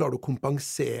klarer du å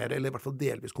kompensere, eller i hvert fall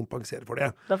delvis kompensere for det.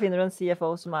 Da finner du en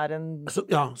CFO som en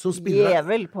som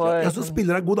jævel på... Ja, som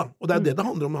spiller god da. Og det det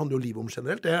handler om. Det handler jo livet om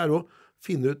generelt. Det å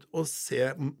finne ut og se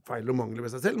feil og mangler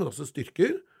ved seg selv, men også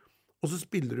styrker. Og så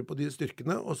spiller du på de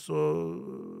styrkene, og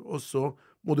så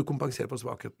må du kompensere for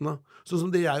svakhetene. Sånn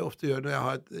som det jeg ofte gjør når jeg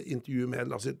har et intervju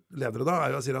med ledere da,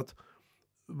 jo å si at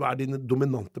hva dine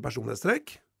dominante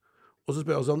personlighetstrekk? Og så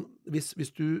spør jeg sånn,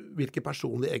 hvilke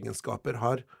personlige egenskaper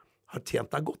har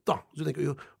tjent deg godt da? Så tenker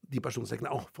jeg jo, de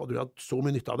personlighetstrekkene, fader, du har hatt så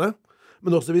mye nytte av det.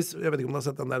 Men også hvis, jeg vet ikke om du har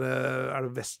sett den der,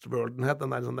 det Westworlden het,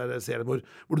 den der sånn der serien hvor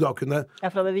du da kunne...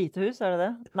 fra Det hvite hus, det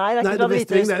det? Nei, det ikke fra Det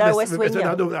hvite hus, det West Wing,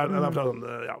 ja. Det fra sånn,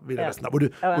 Ville Vesten da, hvor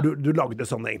du lagde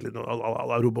sånn egentlig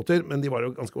alle roboter, men de var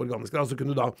jo ganske organiske da, så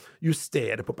kunne du da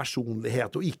justere på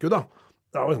personlighet og IQ da.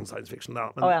 Det var jo sånn science fiction da.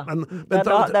 Men,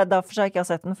 det derfor jeg ikke har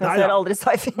sett den, for jeg ser aldri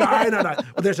sci-fi. Nei,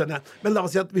 og det skjønner jeg. Men la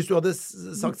oss si at hvis du hadde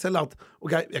sagt selv at,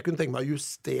 ok, jeg kunne tenke meg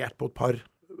justert på et par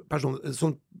personer,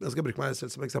 sånn, jeg skal bruke meg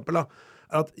selv som eksempel da,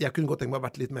 at jeg kunne godt tenke meg å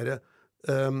vært litt mer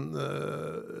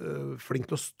flink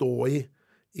til å stå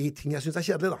i ting jeg synes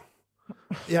kjedelig da.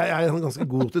 Jeg ganske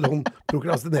god til å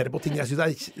prokrastinere på ting jeg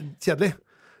synes kjedelig.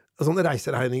 Sånne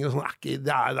reiseregninger og sånn,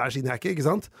 der skinner jeg ikke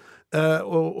sant?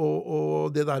 Og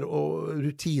det der, og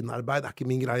rutinearbeid er ikke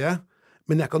min greie.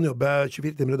 Men jeg kan jobbe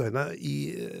 24 timer i døgnet,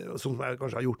 sånn som jeg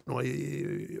kanskje har gjort nå i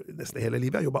nesten hele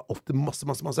livet. Jeg jobber alltid masse,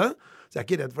 så jeg er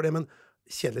ikke redd for det, men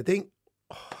kjedelige ting,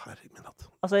 herregud min hatt.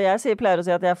 Altså, jeg pleier å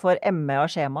si at jeg får ME av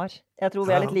skjemaer. Jeg tror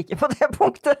vi er litt like på det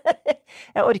punktet.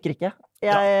 Jeg orker ikke.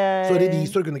 Så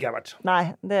revisor kunne ikke jeg vært. Nei,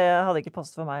 det hadde ikke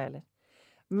passet for meg heller.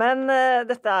 Men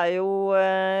dette er jo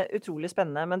utrolig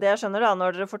spennende. Men det jeg skjønner da, når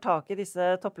dere får tak i disse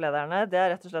topplederne, det er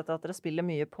rett og slett at dere spiller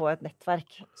mye på et nettverk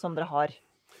som dere har.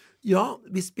 Ja,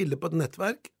 vi spiller på et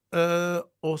nettverk,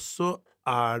 og så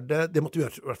det måtte vi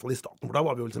gjøre i hvert fall i starten, for da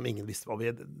var vi jo liksom, ingen visste hva vi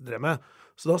drev med.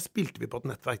 Så da spilte vi på et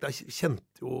nettverk, der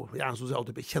kjente jo, jeg en sosial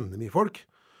type, kjenner mye folk.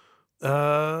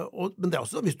 Men det er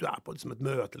også, hvis du på liksom, et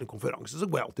møte eller en konferanse, så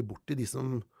går jeg alltid bort til de som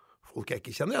folk jeg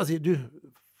ikke kjenner. Jeg sier,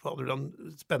 fader, det er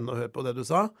spennende å høre på det du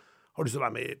sa. Har du lyst til å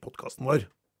være med i podcasten vår?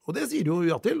 Og det sier du jo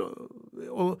ja til,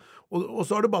 og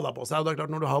så har det ballet på seg, og det er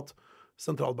klart når du har hatt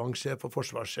sentralbanksjef og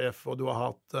forsvarssjef, og du har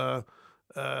hatt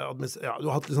du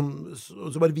har hatt liksom,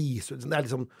 så bare viser det er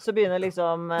liksom så begynner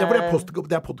liksom ja, for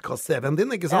det podcast-CV-en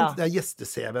din, ikke sant? Ja. Det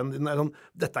gjeste-CV-en din, sånn,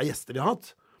 dette gjester vi har hatt.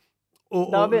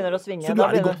 Da begynner det å svinge. Så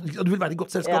du vil være i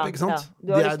godt selskap, ikke sant? Ja.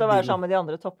 Du har lyst til å være sammen med de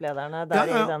andre topplederne der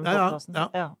i den podcasten.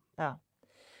 Ja.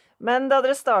 Men da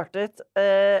dere startet,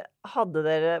 hadde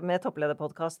dere med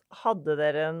Topplederpodcast, hadde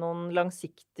dere noen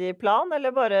langsiktig plan,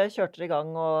 eller bare kjørte dere i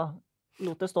gang og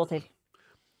lot det stå til?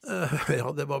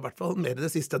 Ja, det var i hvert fall mer det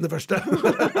siste enn det første.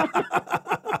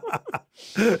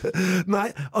 Nei,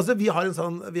 altså vi har en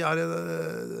sånn,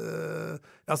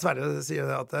 Sverre sier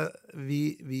at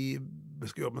vi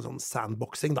skal jobbe med sånn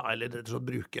sandboxing da, eller rett og slett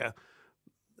bruke,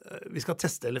 vi skal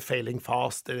teste eller failing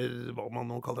fast, eller hva man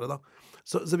nå kaller det da.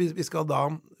 Så vi skal da,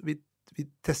 vi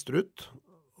tester ut,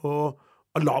 og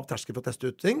har lav terskel for å teste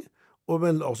ut ting,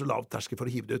 men også lav terskel for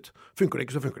å hive det ut. Funker det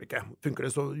ikke, så funker det ikke. Funker det,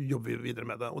 så jobber vi videre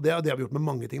med det. Og det har vi gjort med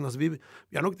mange ting. Altså, vi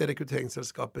er nok det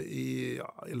rekrutteringsselskapet i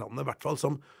landet, i hvert fall,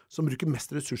 som bruker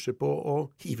mest ressurser på å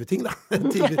hive ting, da.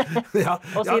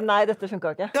 Og si nei, dette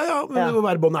funker ikke. Ja, men vi må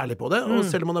være bånd ærlig på det. Og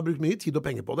selv om man har brukt mye tid og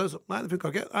penger på det, så nei, det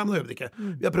funker ikke. Nei, men da gjør vi det ikke.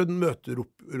 Vi har prøvd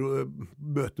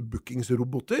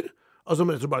møtebookingsroboter, altså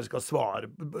om rett og slett bare skal svare,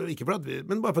 ikke for at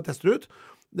men bare for å teste det ut.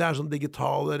 Det er sånn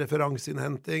digitale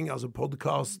referanseinnhenting, altså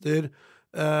podcaster,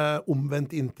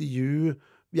 omvendt intervju.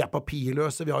 Vi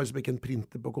papirløse, vi har liksom ikke en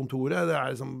printer på kontoret. Det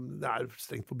er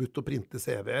strengt forbudt å printe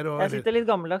CV-er. Jeg sitter litt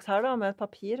gammeldags her da, med et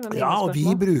papir. Med og vi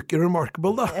bruker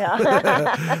Remarkable da. Ja.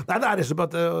 Nei, det er rett og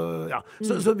slett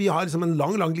Så vi har liksom en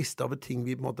lang liste av ting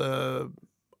vi på en måte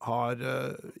har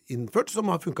innført, som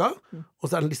har funket, og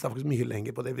så den lista faktisk mye lenger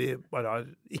på det vi bare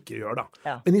ikke gjør da.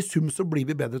 Ja. Men i sum så blir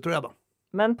vi bedre, tror jeg da.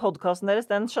 Men podcasten deres,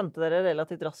 den skjønte dere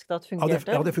relativt raskt at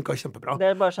fungerte? Ja, det funket kjempebra.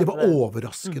 Det var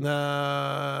overraskende,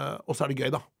 og så er det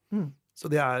gøy da. Så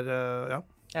det er,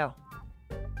 ja.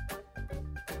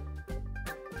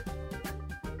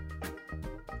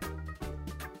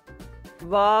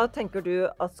 Hva tenker du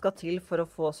at skal til for å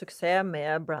få suksess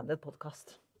med branded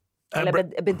podcast? Eller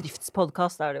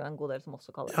bedriftspodcast er det jo en god del som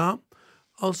også kaller det. Ja,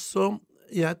 altså,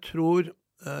 jeg tror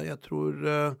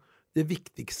det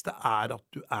viktigste er at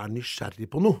du er nysgjerrig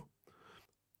på noe.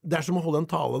 Det er som å holde en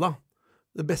tale, da.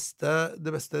 Det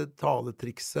beste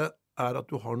taletrikset er at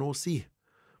du har noe å si.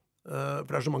 For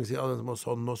det er så mange som sier, ja,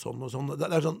 sånn og sånn og sånn. Det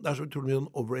er så utrolig mye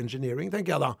over-engineering,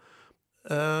 tenker jeg da.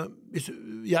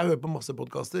 Jeg hører på masse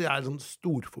podcaster, jeg er sånn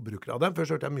storforbruker av det.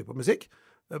 Først hørte jeg mye på musikk,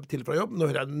 til fra jobb. Nå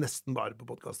hører jeg nesten bare på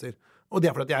podcaster. Og det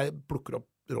er fordi at jeg plukker opp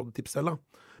råd og tips selv, da.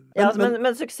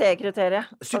 Men suksesskriteriet?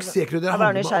 Suksesskriteriet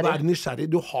handler om å være nysgjerrig.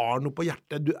 Du har noe på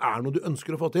hjertet, du er noe du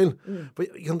ønsker å få til. For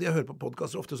jeg hører på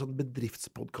podcaster, ofte sånn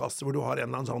bedriftspodcaster, hvor du har en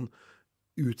eller annen sånn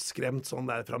utskremt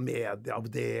sånn der fra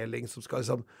medieavdeling som skal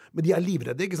liksom, men de er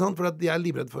livredde, ikke sant? For at de er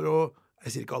livredde for å,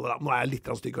 jeg sier ikke alle da, nå er jeg litt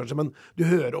stygg kanskje, men du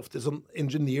hører ofte sånn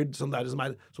engineered, sånn der som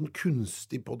er sånn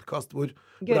kunstig podcast hvor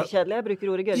gørkjedelig, jeg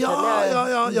bruker ordet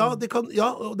gørkjedelig.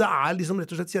 Og det er liksom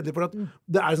rett og slett kjedelig, for at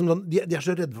det er liksom sånn, de er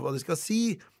så redde for hva de skal si,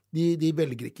 de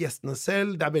velger ikke gjestene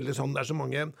selv, det er veldig sånn, det er så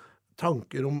mange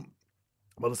tanker om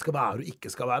hva det skal være og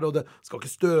ikke skal være, og det skal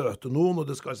ikke støte noen, og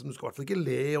du skal i hvert fall ikke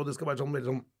le, og det skal være sånn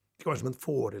veldig sånn, det skal være som en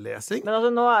forelesing. Men altså,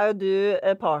 nå er jo du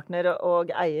partner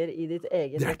og eier i ditt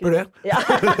eget... Det hjelper det. Ja.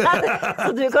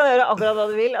 Så du kan gjøre akkurat hva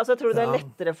du vil. Altså, tror du det er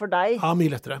lettere for deg? Ja,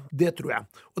 mye lettere. Det tror jeg.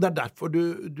 Og det er derfor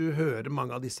du hører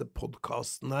mange av disse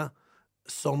podcastene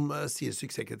som sier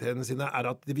suksesskriteriene sine, er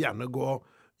at de vil gjerne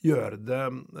gjøre det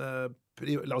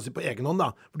la oss si på egen hånd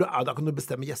da, for da kan du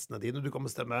bestemme gjestene dine, du kan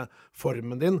bestemme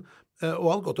formen din, Og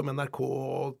alt godt om NRK,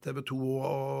 TV 2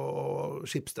 og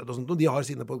Schibsted og sånt, og de har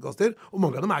sine podcaster, og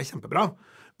mange av dem kjempebra.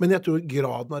 Men jeg tror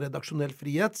graden av redaksjonell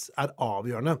frihet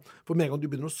avgjørende. For med en gang du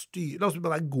begynner å styre, la oss si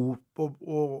man god på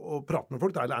å prate med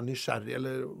folk, da, eller nysgjerrig,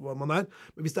 eller hva man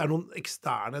men hvis det noen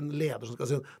eksterne, en leder som skal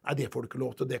si, nei, det får du ikke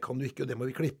lov til, det kan du ikke, og det må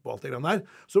vi klippe, og alt det grann der,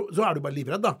 så du bare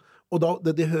livredd, da. Og da,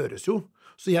 det høres jo.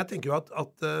 Så jeg tenker jo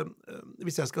at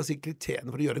hvis jeg skal si kriteriene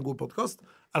for å gjøre en god podcast,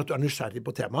 at du nysgjerrig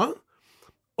på temaet.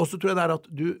 Og så tror jeg det at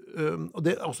du, og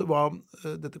det også var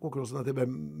dette konkurransen til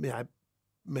hvem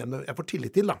jeg får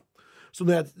tillit til, da. Så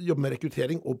når jeg jobber med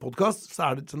rekruttering og podcast,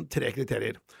 så det sånn 3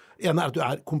 kriterier. En at du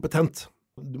kompetent.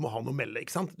 Du må ha noe å melde,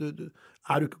 ikke sant? Du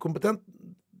ikke kompetent,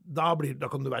 da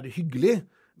kan du være hyggelig,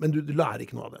 men du lærer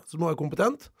ikke noe av det. Så du må være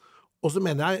kompetent, og så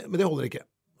mener jeg, men det holder ikke.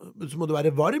 Så må du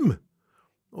være varm.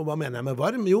 Og hva mener jeg med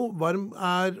varm? Jo, varm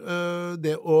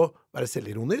det å være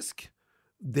selvironisk,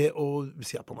 det å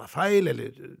si at man feil,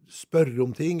 eller spørre om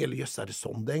ting, eller jøss, det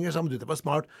sånn det henger sammen, det var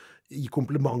smart, gi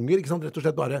komplimenter, ikke sant? Rett og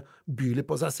slett bare by litt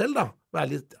på seg selv, da,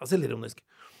 være litt selvironisk.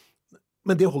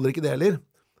 Men det holder ikke det heller,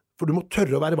 for du må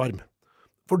tørre å være varm.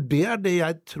 For det det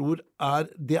jeg tror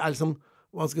det liksom,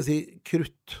 hva skal jeg si,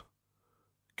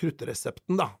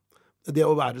 kruttresepten, da. Det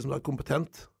å være som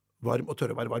kompetent, varm og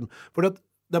tørre å være varm. For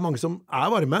det mange som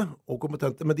varme og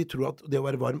kompetente, men de tror at det å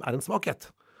være varm en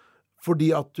svakhet.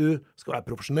 Fordi at du skal være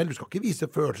profesjonell, du skal ikke vise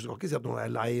følelser, du skal ikke si at nå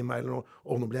jeg lei meg, eller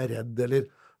nå blir jeg redd, eller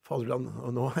faller du an,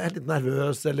 nå jeg litt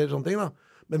nervøs, eller sånne ting da.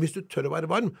 Men hvis du tør å være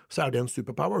varm, så det en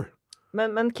superpower.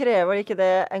 Men krever ikke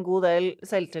det en god del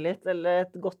selvtillit, eller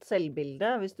et godt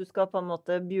selvbilde, hvis du skal på en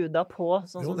måte bjuda på,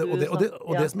 sånn jo, som du...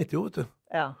 Og det smitter jo, vet du.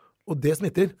 Ja. Og det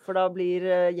smitter. For da blir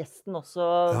gjesten også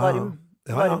varm.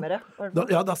 Varmere.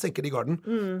 Da senker de garden.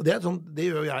 Og det sånn, det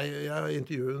gjør jeg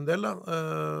intervjuer en del, da.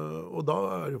 Og da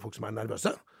det jo folk som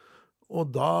nervøse. Og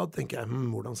da tenker jeg,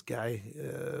 hvordan skal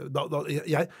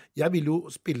jeg... Jeg vil jo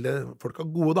spille folk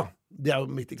gode, da. Det jo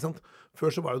mitt, ikke sant?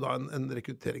 Før så var jo da en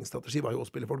rekrutteringsstrategi var jo å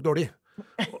spille folk dårlig.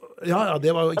 Ja,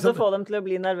 det var jo... At du får dem til å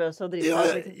bli nervøse og drive...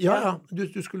 Ja.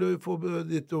 Du skulle få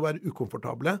de til å være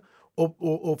ukomfortable,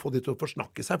 og få de til å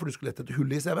forsnakke seg, for du skulle lette et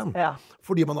hull i CV-en. Ja.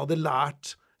 Fordi man hadde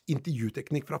lært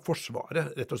intervjuteknikk fra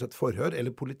forsvaret, rett og slett forhør,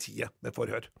 eller politiet med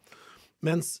forhør.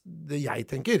 Mens det jeg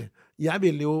tenker, jeg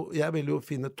vil jo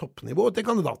finne toppnivået til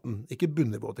kandidaten, ikke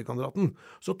bunnivået til kandidaten.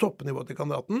 Så toppnivået til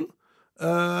kandidaten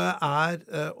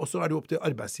og så det jo opp til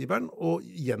arbeidsgiveren å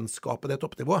gjenskape det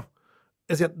toppnivået.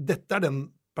 Jeg sier at dette den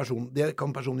personen, det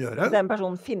kan personen gjøre. Den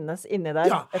personen finnes inni der.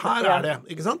 Ja, her det,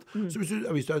 ikke sant? Så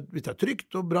hvis det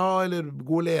trygt og bra, eller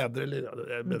god leder, eller,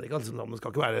 jeg mener ikke at det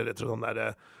skal ikke være rett og slett sånn der,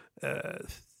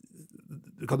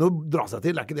 du kan jo dra seg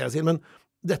til, det ikke det jeg sier, men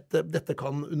dette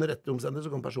kan, under rette omstendigheter,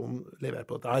 så kan personen levere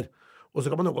på dette her. Og så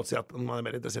kan man jo godt si at man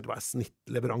mer interessert i hva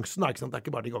snittleveransen, ikke sant? Det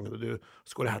ikke bare de gangene du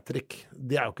scorer hat-trick.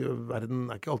 Det jo ikke, verden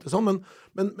ikke alltid sånn,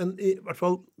 men i hvert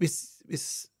fall,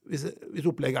 hvis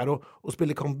opplegget å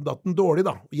spille kandidaten dårlig,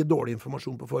 da, gi dårlig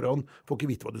informasjon på forhånd, får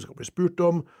ikke vite hva du skal bli spurt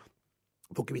om,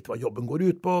 får ikke vite hva jobben går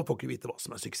ut på, får ikke vite hva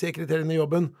som suksesskriteriene i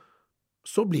jobben,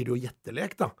 så blir det jo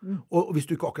gjettelek, da. Og hvis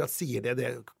du ikke akkurat sier det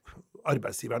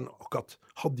arbeidsgiveren akkurat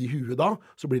hadde i huet da,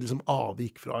 så blir det liksom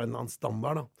avvik fra en eller annen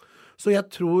standard, da. Så jeg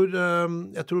tror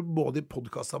både i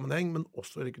podcast-sammenheng, men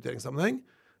også i rekrutteringssammenheng,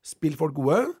 spill folk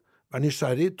gode, vær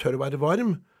nysgjerrig, tør å være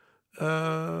varm,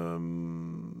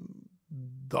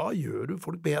 da gjør du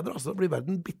folk bedre, altså. Da blir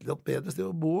verden bittelig bedre sted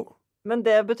å bo. Men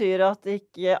det betyr at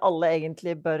ikke alle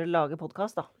egentlig bør lage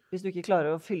podcast, da? Hvis du ikke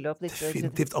klarer å fylle opp disse...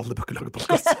 Definitivt alle bør ikke lage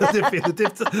podcast.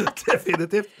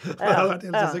 Definitivt. Det har vært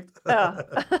helt så sykt. Ja.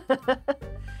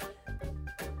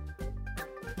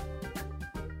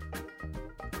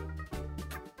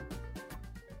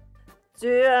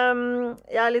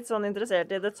 Jeg litt sånn interessert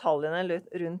i detaljene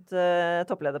rundt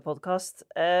Topplederpodcast.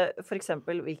 For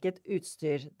eksempel hvilket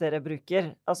utstyr dere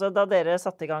bruker. Altså, da dere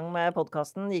satte i gang med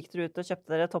podcasten, gikk dere ut og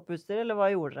kjøpte dere topputstyr, eller hva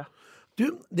gjorde dere? Du,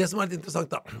 det som litt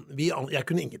interessant da, jeg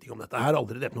kunne ingenting om dette. Jeg har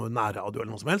aldri drevet noe nærradio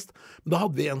eller noe som helst. Men da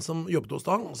hadde vi en som jobbet hos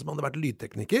da, som hadde vært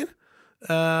lydtekniker.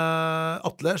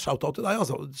 Atle, shout-out til deg,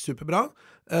 altså, superbra.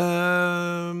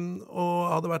 Og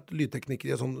hadde vært lydtekniker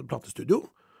i et sånt platestudio.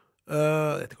 Det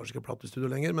heter kanskje ikke platestudio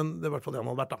lenger, men det i hvert fall det han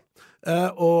hadde vært da.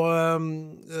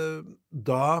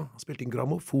 Da spilte inn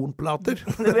grammofonplater.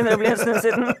 Det begynner å bli en stund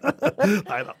siden.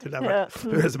 Neida, til det du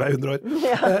høres meg 100 år.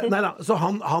 Neida, så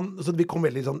så vi kom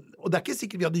veldig sånn, og det ikke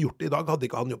sikkert vi hadde gjort det i dag, hadde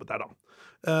ikke han jobbet der da.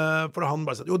 For han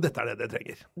bare sa, jo, dette det dere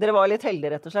trenger. Dere var litt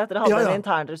heldige, rett og slett. Dere hadde en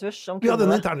intern ressurs. Vi hadde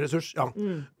en intern ressurs, ja.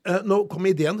 Nå kom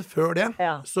ideen før det,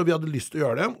 så vi hadde lyst til å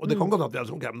gjøre det, og det kan godt at vi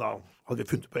hadde sånn, ok, men da hadde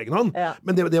vi funnet på egen hånd,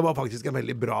 men det var faktisk en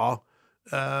veldig bra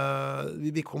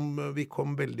Vi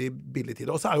kom veldig billig til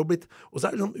det. Og så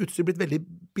er sånn utstyr blitt veldig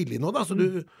billig nå, da.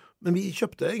 Men vi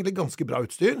kjøpte egentlig ganske bra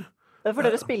utstyr. For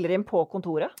dere spiller inn på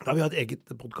kontoret? Ja, vi har et eget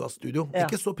podcaststudio. Ja.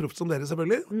 Ikke så proft som dere,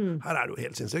 selvfølgelig. Her er det jo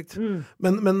helt sinnssykt.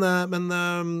 Men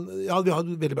ja, vi har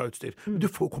veldig bra utstyr. Du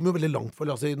kommer jo veldig langt for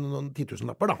noen 10 000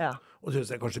 lapper, da. Ja. Og det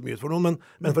synes jeg kanskje mye for noen,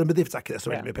 men for en bedrift er ikke det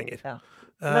så veldig mye penger. Ja.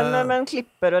 Men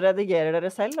klipper og redigerer dere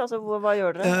selv? Altså, hva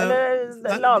gjør dere?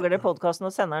 Eller lager dere podcasten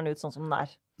og sender den ut sånn som den er?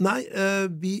 Nei,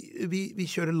 vi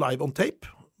kjører live on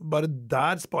tape. Bare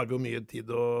der sparer vi jo mye tid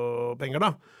og penger,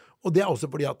 da. Og det er også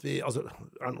fordi at er det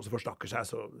noen som forstakker seg,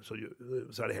 så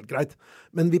er det helt greit.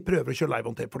 Men vi prøver å kjøre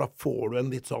live on tape, for da får du en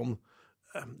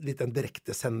litt den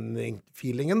direkte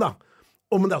sending-feelingen, da.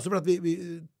 Men det er også fordi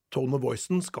at tone of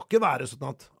voicen skal ikke være sånn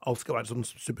at alt skal være sånn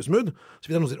supersmooth. Så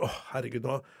hvis noen sier, herregud,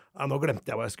 nå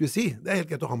glemte jeg hva jeg skulle si. Det er helt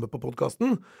greit å ha med på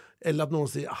podcasten. Eller at noen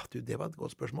sier, det var et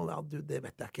godt spørsmål. Ja, det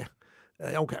vet jeg ikke.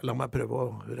 Ja, ok, la meg prøve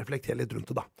å reflektere litt rundt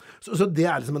det da. Så det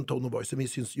er liksom en tone of voice som vi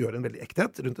synes gjør en veldig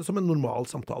ekthet rundt det, som en normal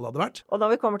samtale hadde vært. Og da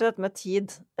vi kommer til dette med tid,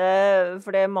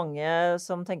 for det er mange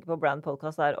som tenker på brand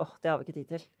podcast det har vi ikke tid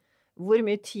til. Hvor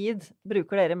mye tid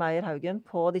bruker dere, Meyer Haugen,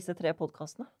 på disse 3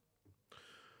 podcastene?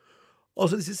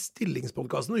 Altså disse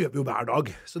stillingspodcastene gjør vi jo hver dag,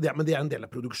 men det er en del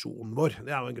av produksjonen vår. Det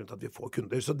er jo en grunn til at vi får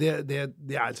kunder, så det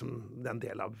er en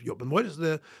del av jobben vår,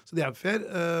 så det er fair.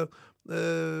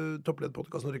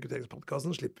 Topplederpodcasten og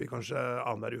rekrutteringspodcasten slipper vi kanskje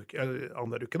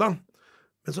annenhver uke da.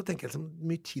 Men så tenker jeg liksom,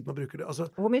 mye tid man bruker det. Altså,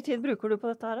 hvor mye tid bruker du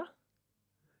på dette her da?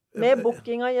 Med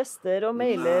booking av gjester og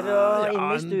mailer og inn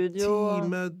i studio?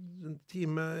 En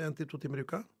time, 1 til 2 timer i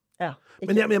uka. Ja,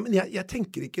 men jeg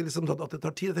tenker ikke liksom at det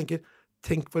tar tid. Jeg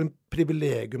tenk for en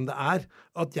privilegium det er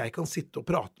at jeg kan sitte og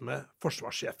prate med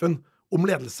forsvarssjefen om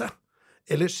ledelse,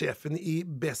 eller sjefen i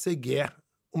BCG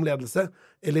om ledelse,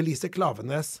 eller Lise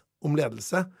Klavenes om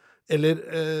ledelse, eller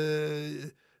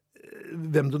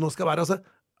hvem du nå skal være. Altså,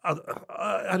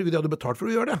 herregud, jeg hadde betalt for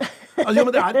å gjøre det.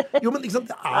 Men liksom,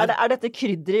 er dette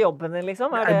krydder i jobben din,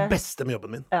 liksom? Det er det beste med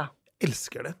jobben min. Ja.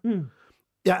 Elsker det.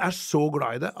 Jeg er så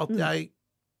glad i det at jeg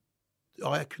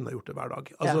kunne ha gjort det hver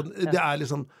dag. Altså, det er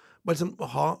liksom, bare liksom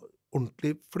å ha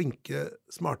ordentlig flinke,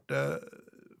 smarte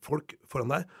folk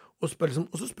foran deg, og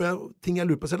så spør jeg ting jeg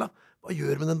lurer på selv da. Hva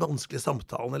gjør du med den vanskelige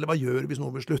samtalen, eller hva gjør du hvis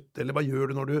noen vil slutte, eller hva gjør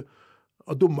du når du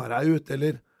dummer deg ut,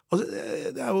 eller... Altså,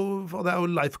 det er jo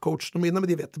life-coachene mine, men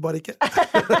de vet det bare ikke.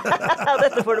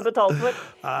 Dette får du betalt for.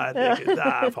 Nei, det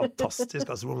er fantastisk,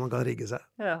 altså, hvor man kan rigge seg.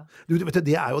 Ja. Du vet,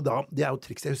 det er jo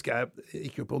triks. Jeg husker jeg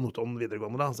gikk jo på Notodden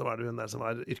videregående da, så var det hun der som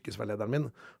var yrkesveilederen min,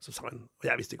 så sa hun, og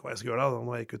jeg visste ikke hva jeg skulle gjøre da,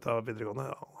 når jeg gikk ut av videregående,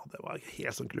 det var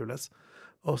helt sånn clueless.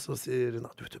 Og så sier hun,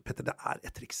 du vet, Petter, det er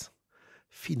et triks.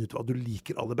 Finn ut hva du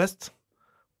liker aller best,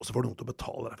 og så får du noen til å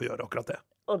betale deg for å gjøre akkurat det.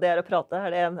 Og det er å prate.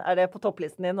 Er det på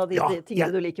topplisten din, og de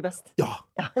tingene du liker best? Ja.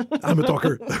 I'm a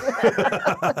talker.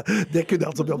 Det kunne jeg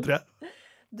hatt som jobb, tror jeg.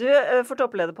 Du, for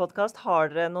Topplederpodcast,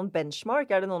 har dere noen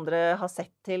benchmark? Er det noen dere har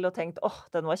sett til og tenkt,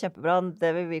 den var kjempebra,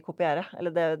 det vil vi kopiere,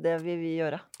 eller det vil vi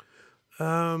gjøre?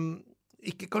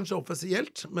 Ikke kanskje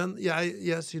offisielt, men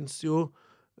jeg synes jo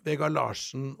Vegard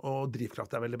Larsen og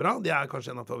Drivkraft er veldig bra. Det er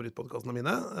kanskje en av favorittpodcastene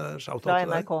mine. Fra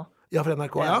NRK. Ja, fra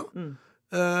NRK, ja.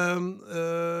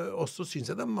 Og så synes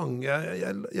jeg det er mange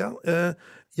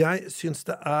jeg synes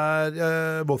det er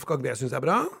Wolfgang V synes jeg er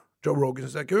bra, Joe Rogan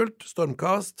synes jeg er kult,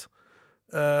 Stormcast,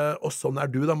 og Sånn er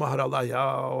du da med Harald Eia,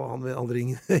 og han vil aldri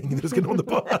ingen husker navnet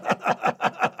på.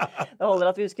 Det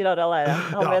holder at vi husker Harald Eia,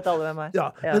 han vet alle hvem er.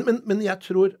 Ja. Men jeg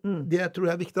tror det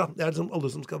tror jeg er viktig da. Det er liksom alle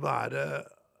som skal være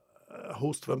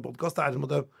host for en podcast, det er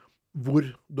liksom hvor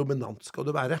dominant skal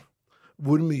du være?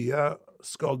 Hvor mye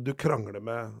skal du krangle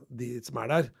med de som er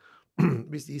der?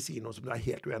 Hvis de sier noe som du er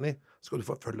helt uenig, skal du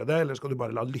forfølge det, eller skal du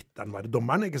bare la lytteren være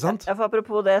dommeren, ikke sant? Ja, for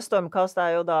apropos det, Stormcast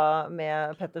er jo da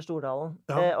med Petter Stordalen,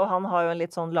 og han har jo en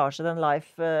litt sånn larger than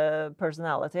life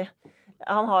personality.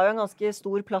 Han har jo en ganske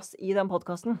stor plass i den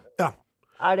podcasten. Ja.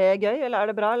 Er det gøy, eller er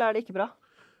det bra, eller er det ikke bra?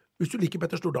 Hvis du liker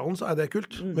Petter Stordalen, så er det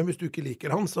kult. Men hvis du ikke liker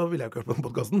han, så vil jeg ikke høre på den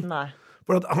podcasten. Nei.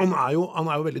 For at han er jo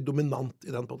veldig dominant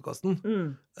i den podcasten.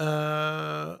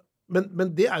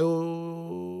 Men det er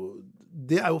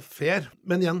jo fair.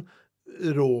 Men igjen,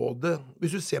 rådet,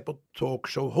 hvis du ser på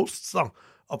talkshow-hosts da,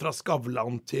 fra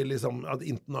Skavlan til liksom,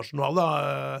 internasjonale,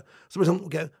 så blir det sånn,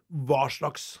 ok,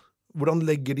 hvordan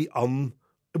legger de an,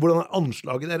 hvordan er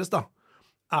anslaget deres da?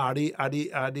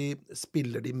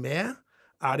 Spiller de med?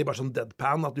 Er de bare sånn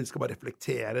deadpan, at du skal bare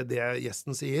reflektere det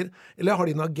gjesten sier? Eller har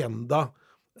de en agenda?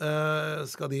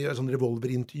 Skal de gjøre sånn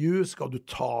revolverintervju? Skal du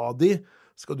ta de?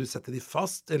 Skal du sette de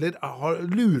fast? Eller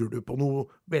lurer du på noe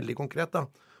veldig konkret da?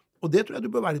 Og det tror jeg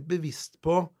du bør være litt bevisst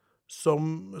på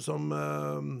som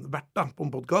vert da, på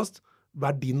en podcast.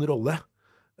 hva din rolle?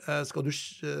 Skal du,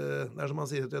 det som man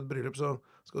sier til et bryllup, så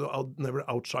skal du never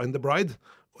outshine the bride.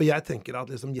 Og jeg tenker at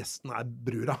liksom gjesten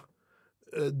brura.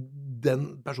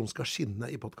 Den personen skal skinne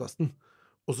i podcasten.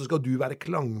 Og så skal du være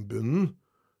klangbunnen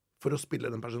for å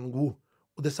spille den personen god.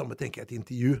 Og det samme tenker jeg til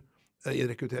intervju i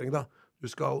rekruttering da. Du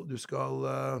skal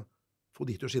få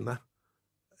de til å skinne.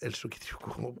 Ellers så gidder du ikke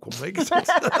å komme, ikke sant?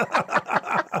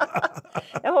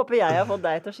 Jeg håper jeg har fått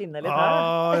deg til å skinne litt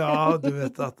her. Ja, du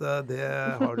vet at det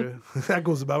har du. Jeg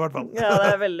koser meg i hvert fall. Ja,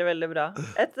 det veldig, veldig bra.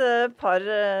 Et par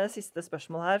siste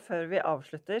spørsmål her før vi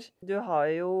avslutter. Du har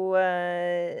jo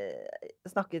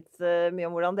snakket mye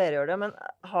om hvordan dere gjør det, men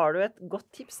har du et godt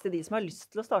tips til de som har lyst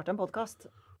til å starte en podcast?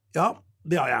 Ja,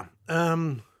 det har jeg.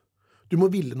 Du må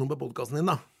ville noe med podcasten din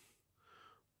da.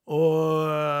 Og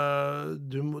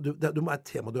du må ha et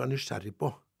tema du nysgjerrig på.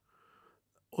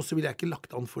 Og så vil jeg ikke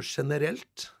lagt an for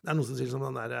generelt. Det noen som sier som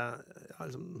den der, ja,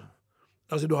 liksom,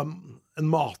 altså du har en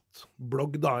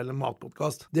matblogg da, eller en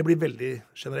matpodcast. Det blir veldig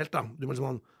generelt da. Du må liksom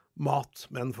ha en mat,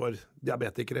 men for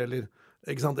diabetikere, eller,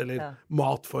 ikke sant? Eller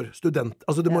mat for student.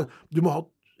 Altså du må ha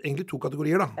egentlig 2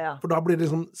 kategorier da. For da blir det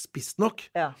liksom spist nok.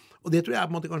 Og det tror jeg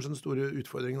på en måte kanskje den store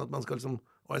utfordringen, at man skal liksom,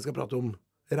 jeg skal prate om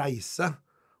reise.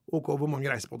 Og hvor mange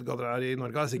reisepodcaster i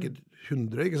Norge? Det sikkert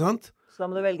 100, ikke sant? Så da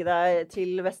må du velge deg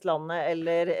til Vestlandet,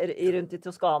 eller rundt i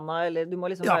Toskana, eller du må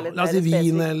liksom være litt mer spesifikk. Ja, la oss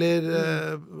si Wien, eller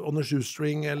on a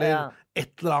shoestring, eller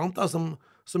et eller annet da,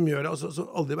 som gjør det. Så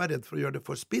aldri være redd for å gjøre det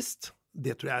for spist.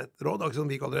 Det tror jeg et råd.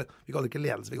 Vi kaller det ikke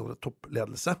ledelse, vi kaller det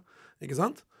toppledelse. Ikke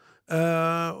sant?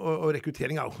 Og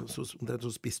rekruttering jo så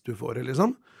spist du får det, liksom.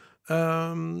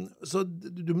 Så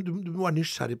du må være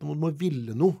nysgjerrig på noe, du må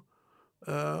ville noe.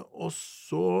 Og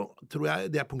så tror jeg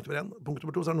det punktet nummer 1. Punkt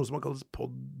nummer 2 så det noe som kalles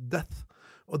poddeath.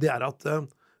 Og det at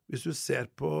hvis du ser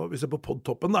på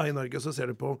podtoppen da i Norge, så ser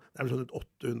du på det sånn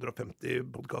 850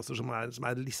 podcaster som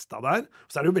lista der.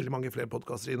 Så det jo veldig mange flere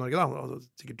podcaster i Norge da, altså,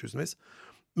 sikkert tusenvis.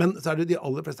 Men så det de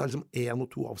aller fleste liksom 1 og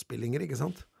 2 avspillinger, ikke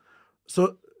sant?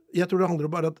 Så jeg tror det handler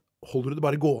om bare at holder du det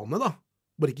bare gående da,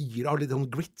 bare ikke gir deg litt sånn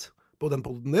grit på den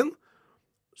podden din,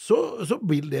 så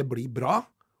vil det bli bra.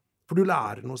 For du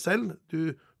lærer noe selv,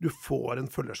 du får en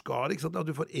følgerskare, ikke sant?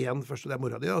 Du får 1 først, og det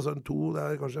mora di, altså 2,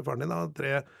 det kanskje faren din, da,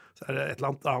 3, så det et eller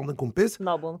annet annet, en kompis.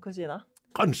 Naboen, kusina.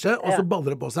 Kanskje, og så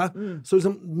baller det på seg. Så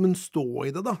liksom, men stå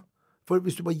i det da. For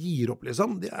hvis du bare gir opp,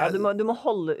 liksom... du må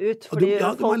holde ut, fordi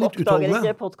folk oppdager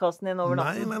ikke podcasten din over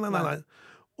natten. Nei.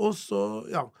 Og så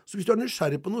hvis du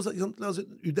nysgjerrig på noe, så,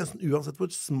 uansett hvor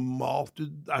smalt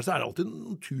du så det alltid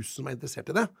noen 1000 som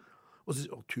interessert i det. Og så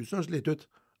 1000 høres litt ut.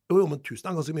 Jo, men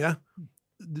 1000 ganske mye.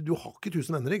 Du har ikke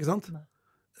 1000 venner, ikke sant?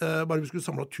 Bare hvis du skulle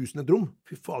samlet 1000 i et rom.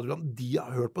 Fy fader, de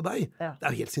har hørt på deg. Det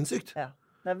jo helt sinnssykt. Ja.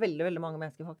 Det veldig, veldig mange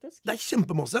mennesker, faktisk. Det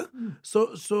kjempemasse.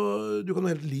 Så du kan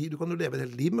jo leve et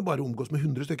helt liv med bare omgås med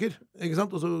 100 stykker, ikke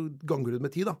sant? Og så ganger du det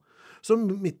med 10 da. Så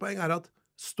mitt poeng at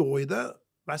stå i det,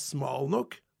 vær smal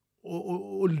nok,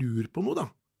 og lur på noe da.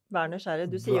 Vær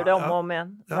nysgjerrig. Du sier det om og om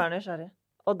igjen. Vær nysgjerrig.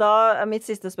 Og da mitt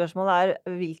siste spørsmål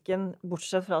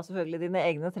bortsett fra selvfølgelig dine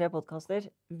egne 3 podcaster,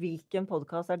 hvilken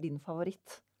podcast din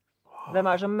favoritt? Hvem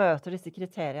det som møter disse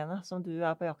kriteriene som du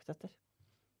på jakt etter?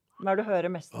 Hvem du hører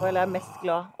mest på, eller mest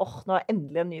glad? Nå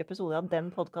endelig en ny episode av den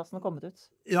podcasten kommet ut.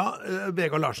 Ja,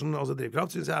 Vegard Larsen, altså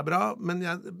Drivkraft, synes jeg bra, men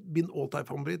min all-time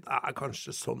favoritt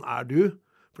kanskje Sånn du,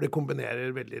 for det kombinerer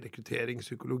veldig rekruttering,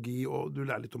 psykologi, og du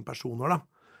lærer litt om personer da.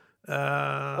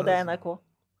 Og det NRK?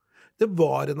 Det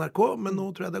var NRK, men nå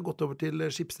tror jeg det har gått over til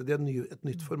Schibsted i et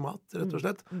nytt format, rett og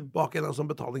slett. Bak en sånn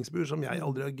betalingsbur som jeg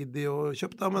aldri har giddet å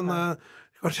kjøpt da, men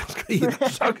kanskje jeg skal gi det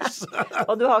en sjanse.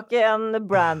 Og du har ikke en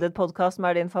branded podcast som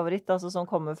din favoritt, altså som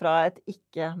kommer fra et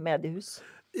ikke-mediehus?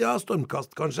 Ja,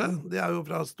 Stormkast kanskje. Det jo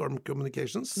fra Storm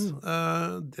Communications.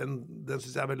 Den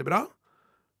synes jeg veldig bra.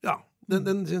 Ja,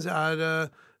 den synes jeg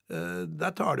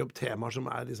der tar de opp temaer som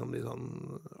litt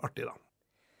sånn artig da.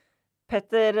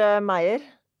 Petter Meyer,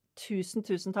 tusen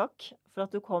takk for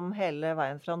at du kom hele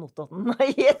veien fra Notodden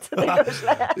hit til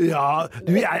Oslo. Ja,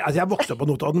 jeg vokste på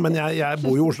Notodden, men jeg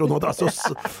bor i Oslo nå. Altså,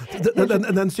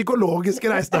 den psykologiske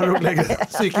reisen har du legget,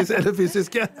 psykisk eller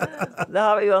fysiske. Det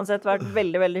har uansett vært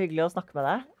veldig, veldig hyggelig å snakke med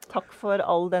deg. Takk for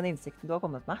all den innsikten du har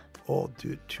kommet med.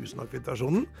 Tusen takk for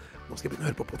invitasjonen. Nå skal jeg begynne å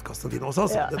høre på podcastene dine også.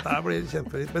 Altså. Dette blir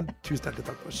kjempefint, men tusen hjertelig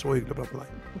takk. Det var så hyggelig å prate med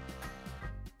deg.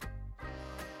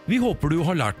 Vi håper du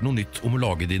har lært noe nytt om å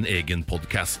lage din egen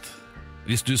podcast.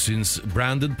 Hvis du syns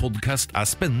Branded Podcast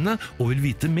spennende og vil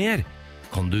vite mer,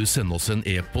 kan du sende oss en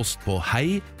e-post på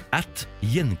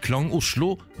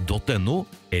hei@gjenklangoslo.no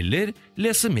eller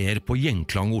lese mer på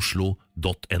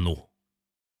gjenklangoslo.no.